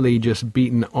really just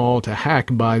beaten all to heck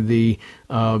by the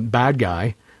bad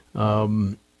guy,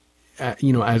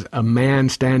 as a man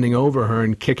standing over her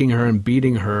and kicking her and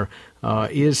beating her,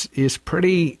 is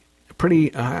pretty.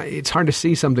 It's hard to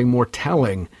see something more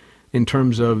telling in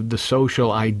terms of the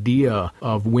social idea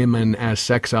of women as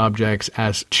sex objects,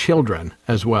 as children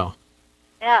as well.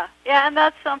 Yeah, and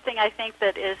that's something I think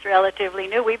that is relatively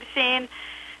new. We've seen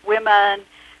women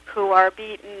who are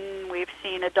beaten. We've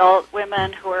seen adult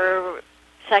women who are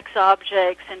sex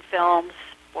objects in films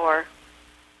for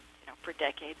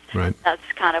decades. Right. That's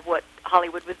kind of what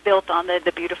Hollywood was built on,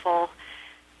 the beautiful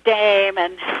dame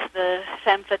and the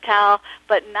femme fatale.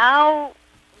 But now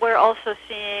we're also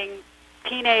seeing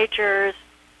teenagers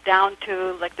down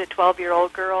to like the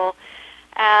 12-year-old girl,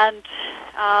 and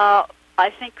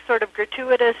I think sort of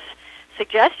gratuitous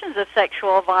suggestions of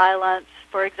sexual violence.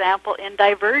 For example, in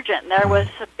Divergent, there was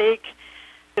a big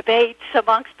debate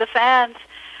amongst the fans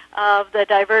of the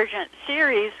Divergent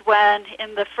series when,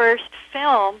 in the first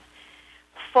film,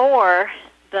 for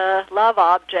the love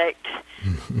object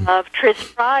of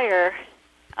Tris Pryor,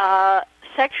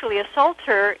 sexually assaults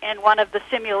her in one of the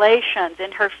simulations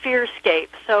in her Fearscape.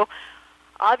 So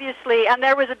obviously, and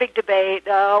there was a big debate,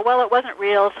 well, it wasn't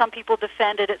real. Some people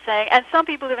defended it, saying, and some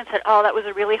people even said, oh, that was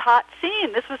a really hot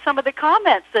scene. This was some of the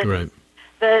comments that Right.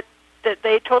 that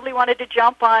they totally wanted to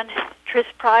jump on Tris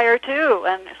Pryor too,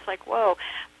 and it's like, whoa.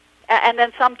 And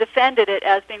then some defended it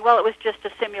as being, well, it was just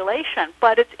a simulation.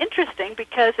 But it's interesting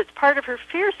because it's part of her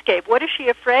Fearscape. What is she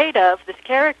afraid of, this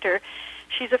character?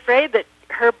 She's afraid that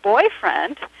her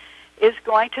boyfriend is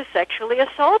going to sexually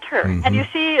assault her. Mm-hmm. And you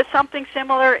see something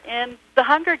similar in The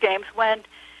Hunger Games when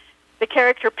the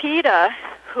character Peeta,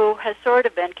 who has sort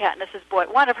of been Katniss's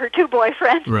one of her two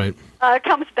boyfriends, Right.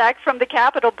 comes back from the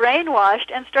Capitol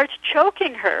brainwashed and starts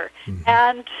choking her.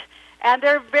 Mm-hmm. And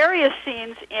there are various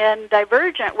scenes in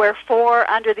Divergent where Four,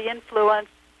 under the influence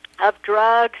of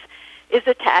drugs, is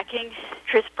attacking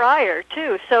Tris Pryor,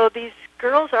 too. So these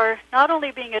girls are not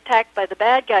only being attacked by the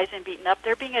bad guys and beaten up,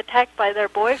 they're being attacked by their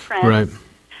boyfriends Right.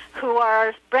 who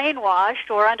are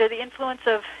brainwashed or under the influence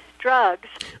of drugs.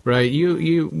 Right.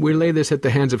 You relay this at the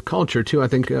hands of culture, too. I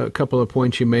think a couple of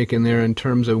points you make in there in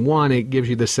terms of, one, it gives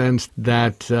you the sense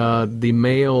that the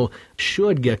male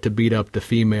should get to beat up the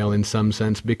female in some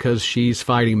sense because she's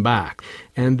fighting back.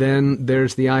 And then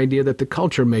there's the idea that the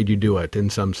culture made you do it in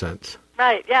some sense.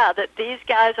 Right, yeah, that these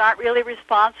guys aren't really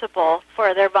responsible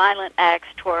for their violent acts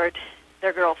toward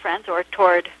their girlfriends or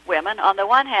toward women on the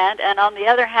one hand, and on the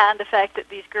other hand, the fact that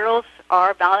these girls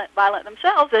are violent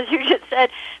themselves, as you just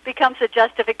said, becomes a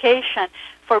justification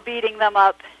for beating them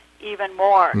up even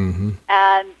more. Mm-hmm.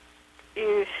 And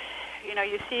you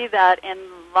see that in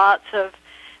lots of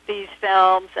these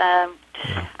films.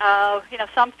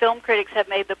 Some film critics have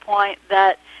made the point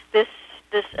that this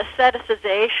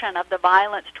asceticization of the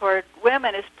violence toward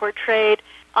women is portrayed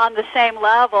on the same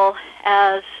level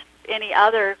as any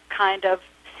other kind of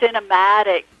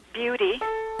cinematic beauty.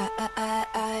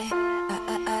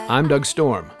 I'm Doug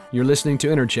Storm. You're listening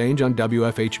to Interchange on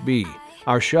WFHB.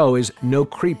 Our show is No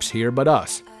Creeps Here But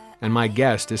Us, and my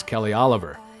guest is Kelly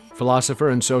Oliver, philosopher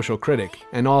and social critic,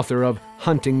 and author of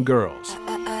Hunting Girls.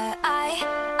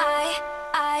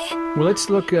 Well, let's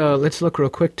look real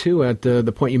quick too at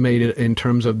the point you made in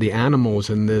terms of the animals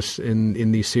in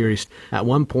these series. At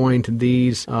one point,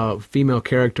 these female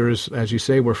characters, as you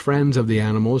say, were friends of the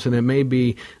animals, and it may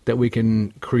be that we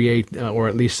can create or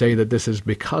at least say that this is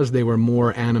because they were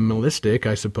more animalistic,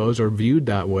 I suppose, or viewed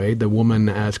that way. The woman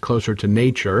as closer to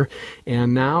nature,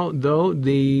 and now though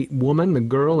the woman, the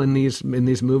girl in these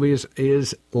movies,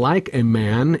 is like a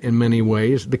man in many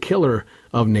ways, the killer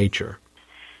of nature.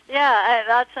 Yeah,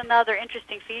 that's another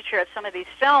interesting feature of some of these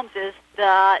films is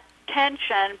the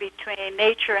tension between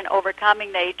nature and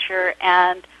overcoming nature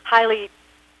and highly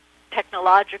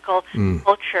technological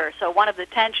culture. So one of the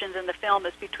tensions in the film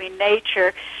is between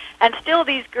nature, and still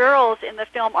these girls in the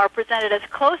film are presented as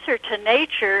closer to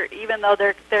nature, even though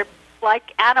they're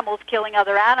like animals killing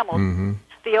other animals. Mm-hmm.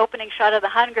 The opening shot of The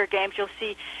Hunger Games, you'll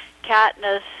see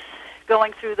Katniss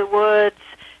going through the woods.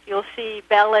 You'll see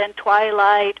Bella in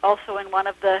Twilight, also in one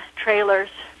of the trailers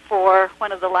for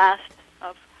one of the last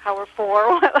of Howard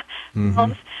 4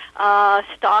 films,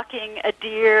 stalking a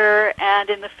deer, and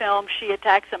in the film she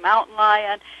attacks a mountain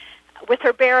lion with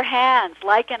her bare hands,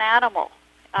 like an animal.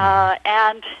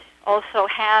 And also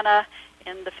Hannah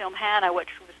in the film Hannah, which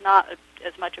was not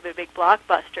as much of a big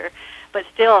blockbuster, but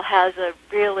still has a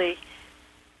really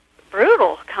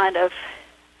brutal kind of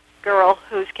girl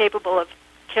who's capable of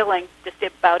killing just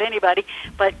about anybody,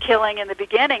 but killing in the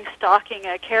beginning, stalking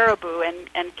a caribou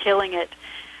and killing it.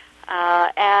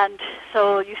 And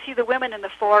so you see the women in the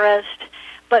forest,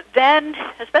 but then,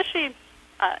 especially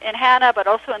in Hannah, but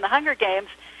also in The Hunger Games,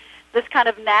 this kind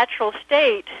of natural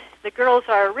state, the girls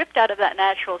are ripped out of that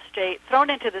natural state, thrown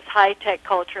into this high-tech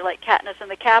culture like Katniss in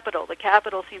the Capitol. The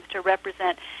Capitol seems to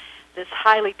represent this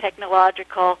highly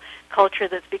technological culture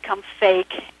that's become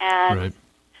fake and Right.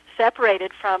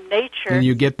 separated from nature. And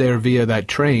you get there via that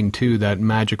train, too, that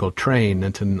magical train.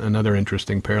 That's another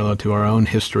interesting parallel to our own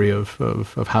history of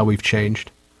how we've changed.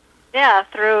 Yeah,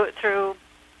 through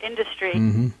industry.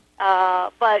 Mm-hmm.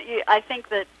 But I think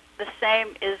that the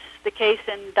same is the case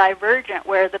in Divergent,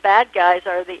 where the bad guys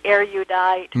are the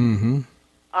erudite,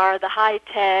 are the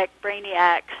high-tech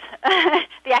brainiacs,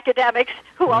 the academics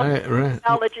who own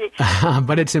technology.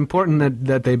 But it's important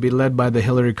that they be led by the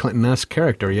Hillary Clinton-esque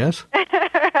character, yes?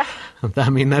 I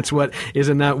mean,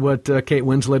 isn't that what Kate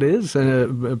Winslet is,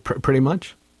 pretty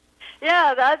much?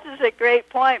 Yeah, that is a great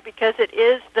point, because it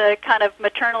is the kind of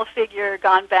maternal figure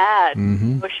gone bad.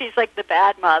 So she's like the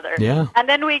bad mother. Yeah. And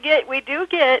then we do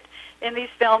get in these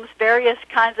films various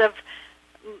kinds of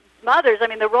mothers. I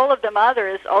mean, the role of the mother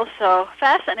is also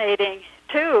fascinating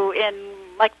too. In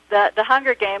like the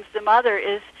Hunger Games, the mother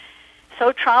is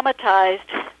so traumatized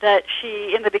that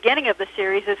she, in the beginning of the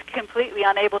series, is completely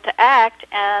unable to act,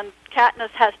 and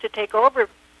Katniss has to take over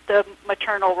the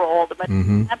maternal role, the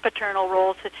and paternal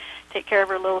role, to take care of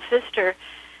her little sister.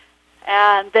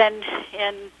 And then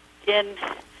in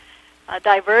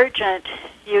Divergent,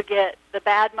 you get the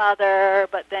bad mother,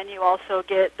 but then you also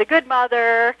get the good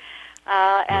mother,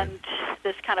 and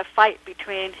this kind of fight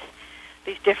between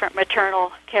these different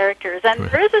maternal characters. And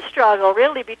there is a struggle,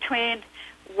 really, between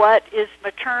what is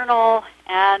maternal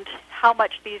and how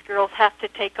much these girls have to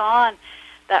take on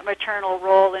that maternal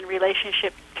role in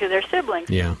relationship to their siblings,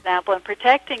 for example, and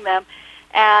protecting them.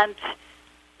 And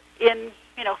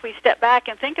if we step back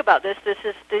and think about this,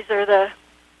 these are the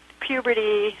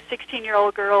puberty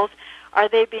 16-year-old girls. Are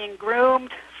they being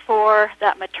groomed for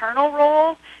that maternal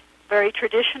role, very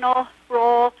traditional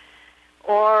role,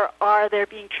 or are they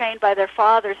being trained by their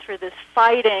fathers for this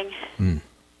fighting,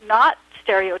 not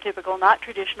stereotypical, not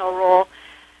traditional role?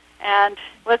 And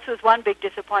this was one big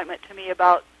disappointment to me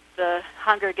about the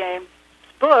Hunger Games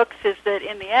books, is that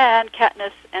in the end,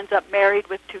 Katniss ends up married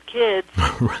with 2 kids.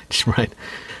 Right.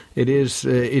 It is.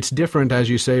 It's different, as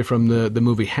you say, from the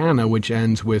movie Hannah, which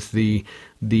ends with the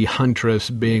huntress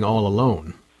being all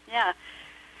alone. Yeah.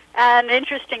 And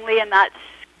interestingly, in that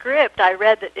script, I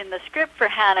read that in the script for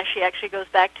Hannah, she actually goes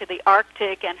back to the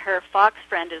Arctic, and her fox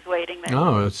friend is waiting there.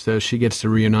 Oh, she gets to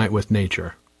reunite with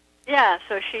nature. Yeah,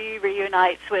 so she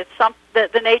reunites with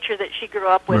the nature that she grew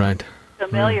up with, right.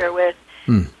 familiar with.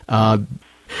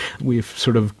 We've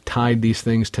sort of tied these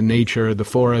things to nature. The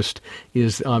forest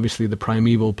is obviously the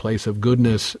primeval place of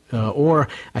goodness, or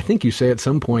I think you say at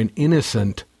some point,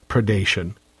 innocent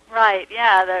predation. Right,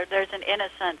 yeah, there's an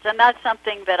innocence. And that's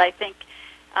something that I think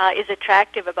is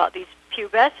attractive about these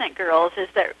pubescent girls, is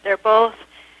that they're both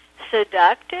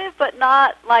seductive, but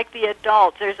not like the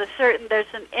adults. There's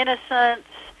an innocence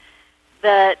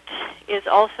that is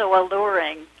also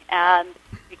alluring and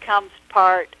becomes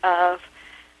part of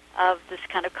this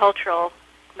kind of cultural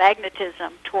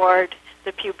magnetism toward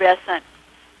the pubescent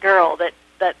girl that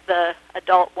the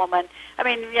adult woman, I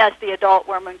mean, yes, the adult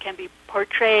woman can be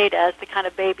portrayed as the kind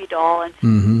of baby doll,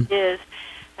 and is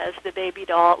as the baby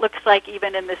doll. It looks like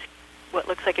even in this, what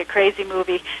looks like a crazy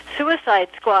movie, Suicide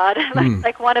Squad,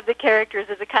 like one of the characters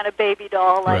is a kind of baby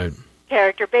doll, like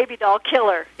character, baby doll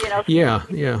killer, Yeah.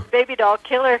 Baby doll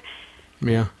killer.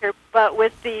 Yeah. But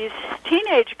with these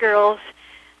teenage girls,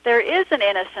 there is an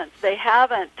innocence. They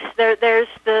haven't. There's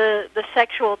the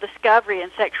sexual discovery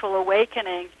and sexual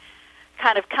awakening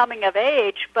kind of coming of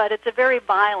age, but it's a very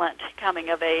violent coming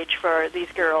of age for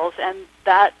these girls, and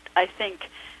that, I think,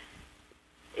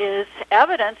 is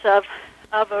evidence of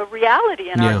a reality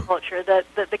in our culture, that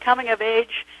the coming of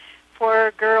age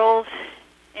for girls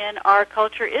in our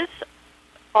culture is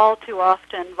all too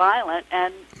often violent,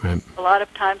 and a lot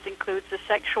of times includes the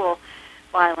sexual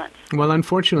violence. Well,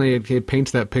 unfortunately, it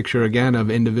paints that picture again of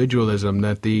individualism,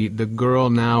 that the girl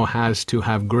now has to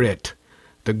have grit.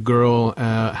 The girl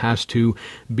has to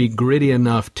be gritty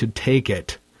enough to take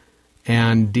it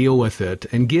and deal with it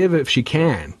and give if she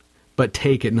can, but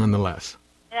take it nonetheless.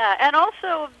 Yeah, and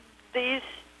also these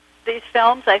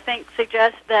films, I think,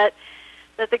 suggest that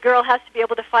the girl has to be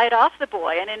able to fight off the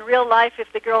boy. And in real life,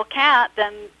 if the girl can't,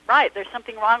 then, there's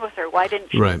something wrong with her. Why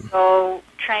didn't she go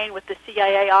train with the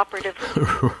CIA operative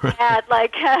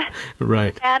like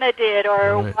Hannah did?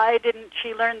 Or why didn't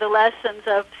she learn the lessons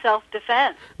of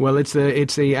self-defense? Well, you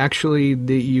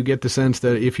get the sense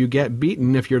that if you get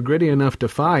beaten, if you're gritty enough to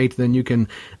fight, then you can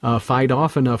fight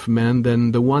off enough men,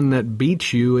 then the one that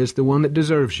beats you is the one that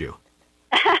deserves you.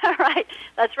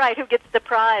 That's right, who gets the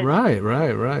prize.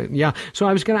 Right. Yeah, so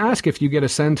I was going to ask if you get a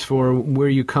sense for where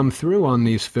you come through on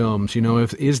these films.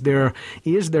 Is there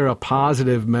a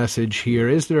positive message here?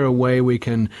 Is there a way we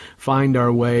can find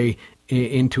our way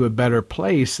into a better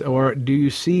place? Or do you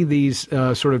see these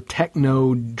sort of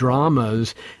techno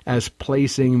dramas as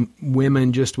placing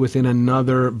women just within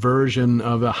another version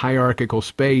of a hierarchical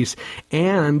space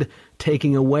and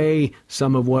taking away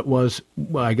some of what was,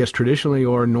 well, I guess traditionally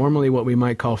or normally what we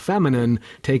might call feminine,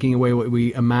 taking away what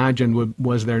we imagined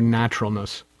was their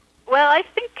naturalness? Well, I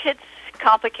think it's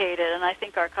complicated, and I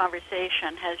think our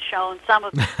conversation has shown some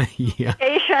of the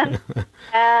complications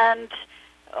and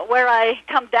where I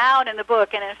come down in the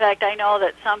book. And in fact, I know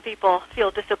that some people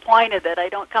feel disappointed that I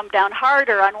don't come down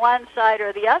harder on one side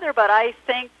or the other, but I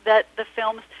think that the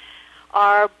films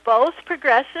are both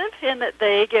progressive in that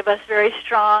they give us very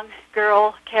strong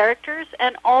girl characters,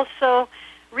 and also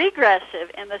regressive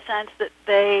in the sense that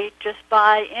they just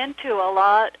buy into a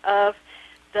lot of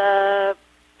the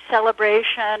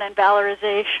celebration and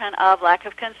valorization of lack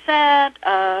of consent,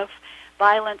 of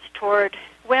violence toward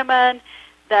women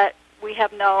that we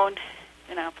have known,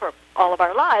 for all of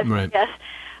our lives, I guess.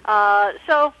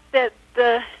 So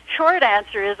the short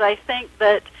answer is, I think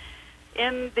that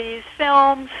in these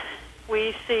films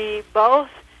we see both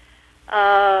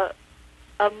a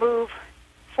move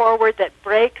forward that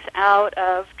breaks out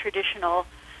of traditional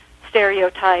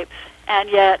stereotypes, and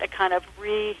yet a kind of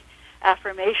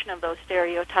reaffirmation of those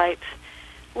stereotypes,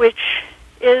 which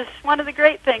is one of the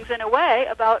great things, in a way,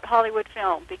 about Hollywood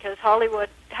film, because Hollywood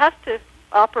has to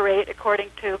operate according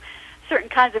to certain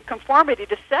kinds of conformity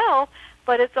to sell,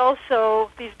 but it's also,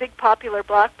 these big popular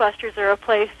blockbusters are a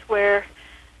place where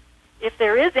if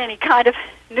there is any kind of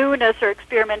newness or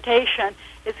experimentation,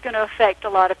 it's going to affect a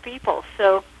lot of people.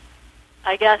 So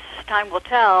I guess time will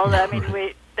tell. I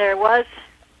mean, there was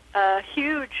a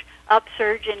huge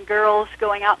upsurge in girls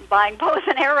going out and buying bows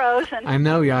and arrows. And I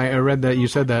know, I read that. You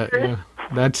said that. Yeah.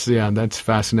 That's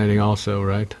fascinating also,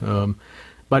 right?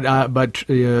 but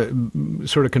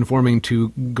sort of conforming to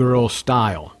girl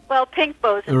style. Well, pink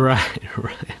bows. Right,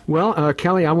 right. Well,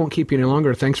 Kelly, I won't keep you any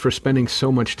longer. Thanks for spending so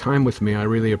much time with me. I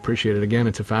really appreciate it. Again,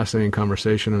 it's a fascinating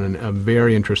conversation and a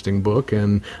very interesting book.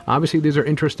 And obviously, these are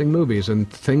interesting movies, and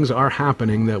things are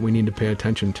happening that we need to pay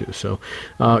attention to. So,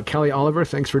 Kelly Oliver,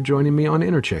 thanks for joining me on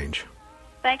Interchange.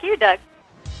 Thank you, Doug.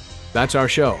 That's our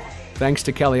show. Thanks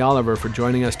to Kelly Oliver for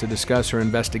joining us to discuss her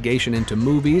investigation into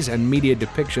movies and media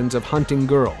depictions of hunting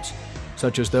girls,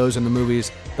 such as those in the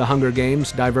movies The Hunger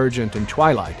Games, Divergent, and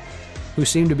Twilight, who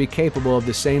seem to be capable of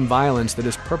the same violence that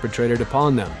is perpetrated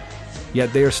upon them.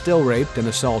 Yet they are still raped and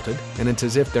assaulted, and it's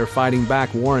as if their fighting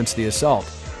back warrants the assault.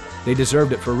 They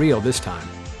deserved it for real this time.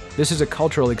 This is a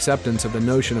cultural acceptance of the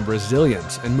notion of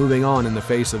resilience and moving on in the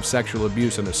face of sexual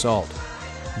abuse and assault.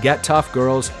 Get tough,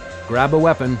 girls, grab a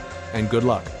weapon, and good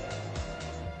luck.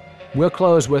 We'll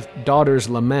close with Daughter's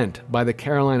Lament by the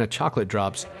Carolina Chocolate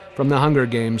Drops from The Hunger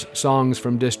Games, Songs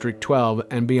from District 12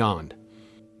 and Beyond.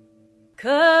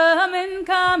 Come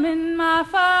in, my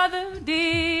father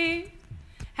dear,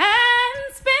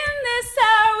 and spend this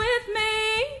hour with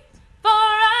me, for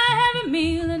I have a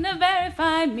meal and a very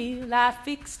fine meal. I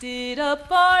fixed it up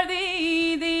for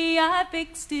thee, I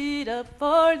fixed it up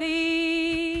for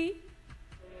thee.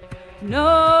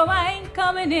 No, I ain't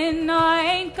coming in, no, I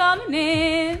ain't coming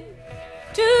in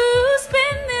to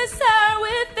spend this hour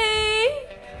with thee,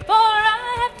 for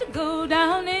I have to go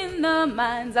down in the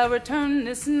mines. I'll return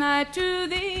this night to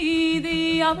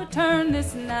thee, I'll return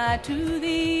this night to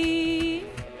thee.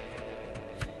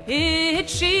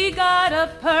 She got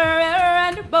up her arrow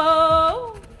and her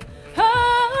bow, her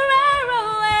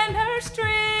arrow and her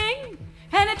string,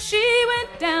 and she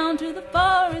went down to the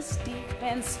forest deep,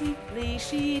 and sweetly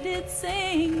she did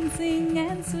sing, sing,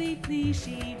 and sweetly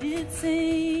she did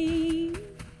sing.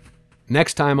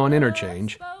 Next time on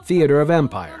Interchange, Theater of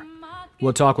Empire.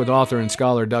 We'll talk with author and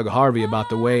scholar Doug Harvey about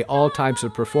the way all types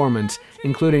of performance,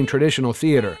 including traditional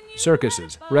theater,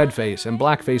 circuses, redface, and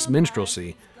blackface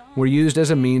minstrelsy, were used as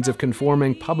a means of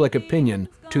conforming public opinion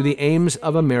to the aims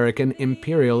of American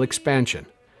imperial expansion.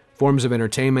 Forms of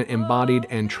entertainment embodied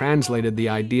and translated the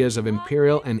ideas of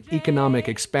imperial and economic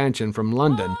expansion from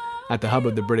London, at the hub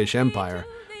of the British Empire,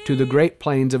 to the Great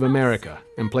Plains of America,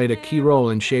 and played a key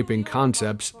role in shaping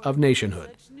concepts of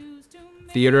nationhood.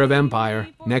 Theater of Empire,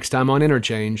 next time on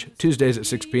Interchange, Tuesdays at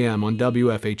 6 p.m. on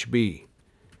WFHB.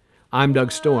 I'm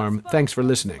Doug Storm. Thanks for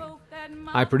listening.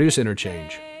 I produce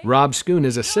Interchange. Rob Schoon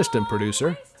is assistant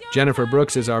producer. Jennifer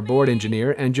Brooks is our board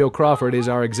engineer, and Joe Crawford is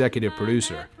our executive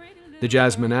producer. The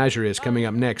Jazz Menagerie is coming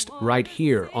up next, right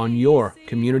here on your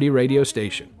community radio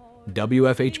station,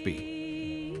 WFHB.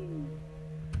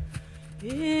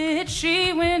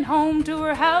 She went home to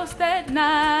her house that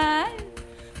night,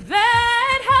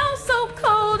 that house so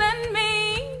cold and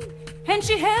mean, and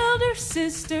she held her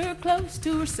sister close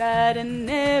to her side, and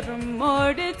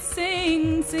nevermore did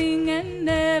sing, sing, and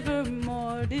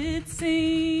nevermore did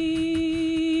sing.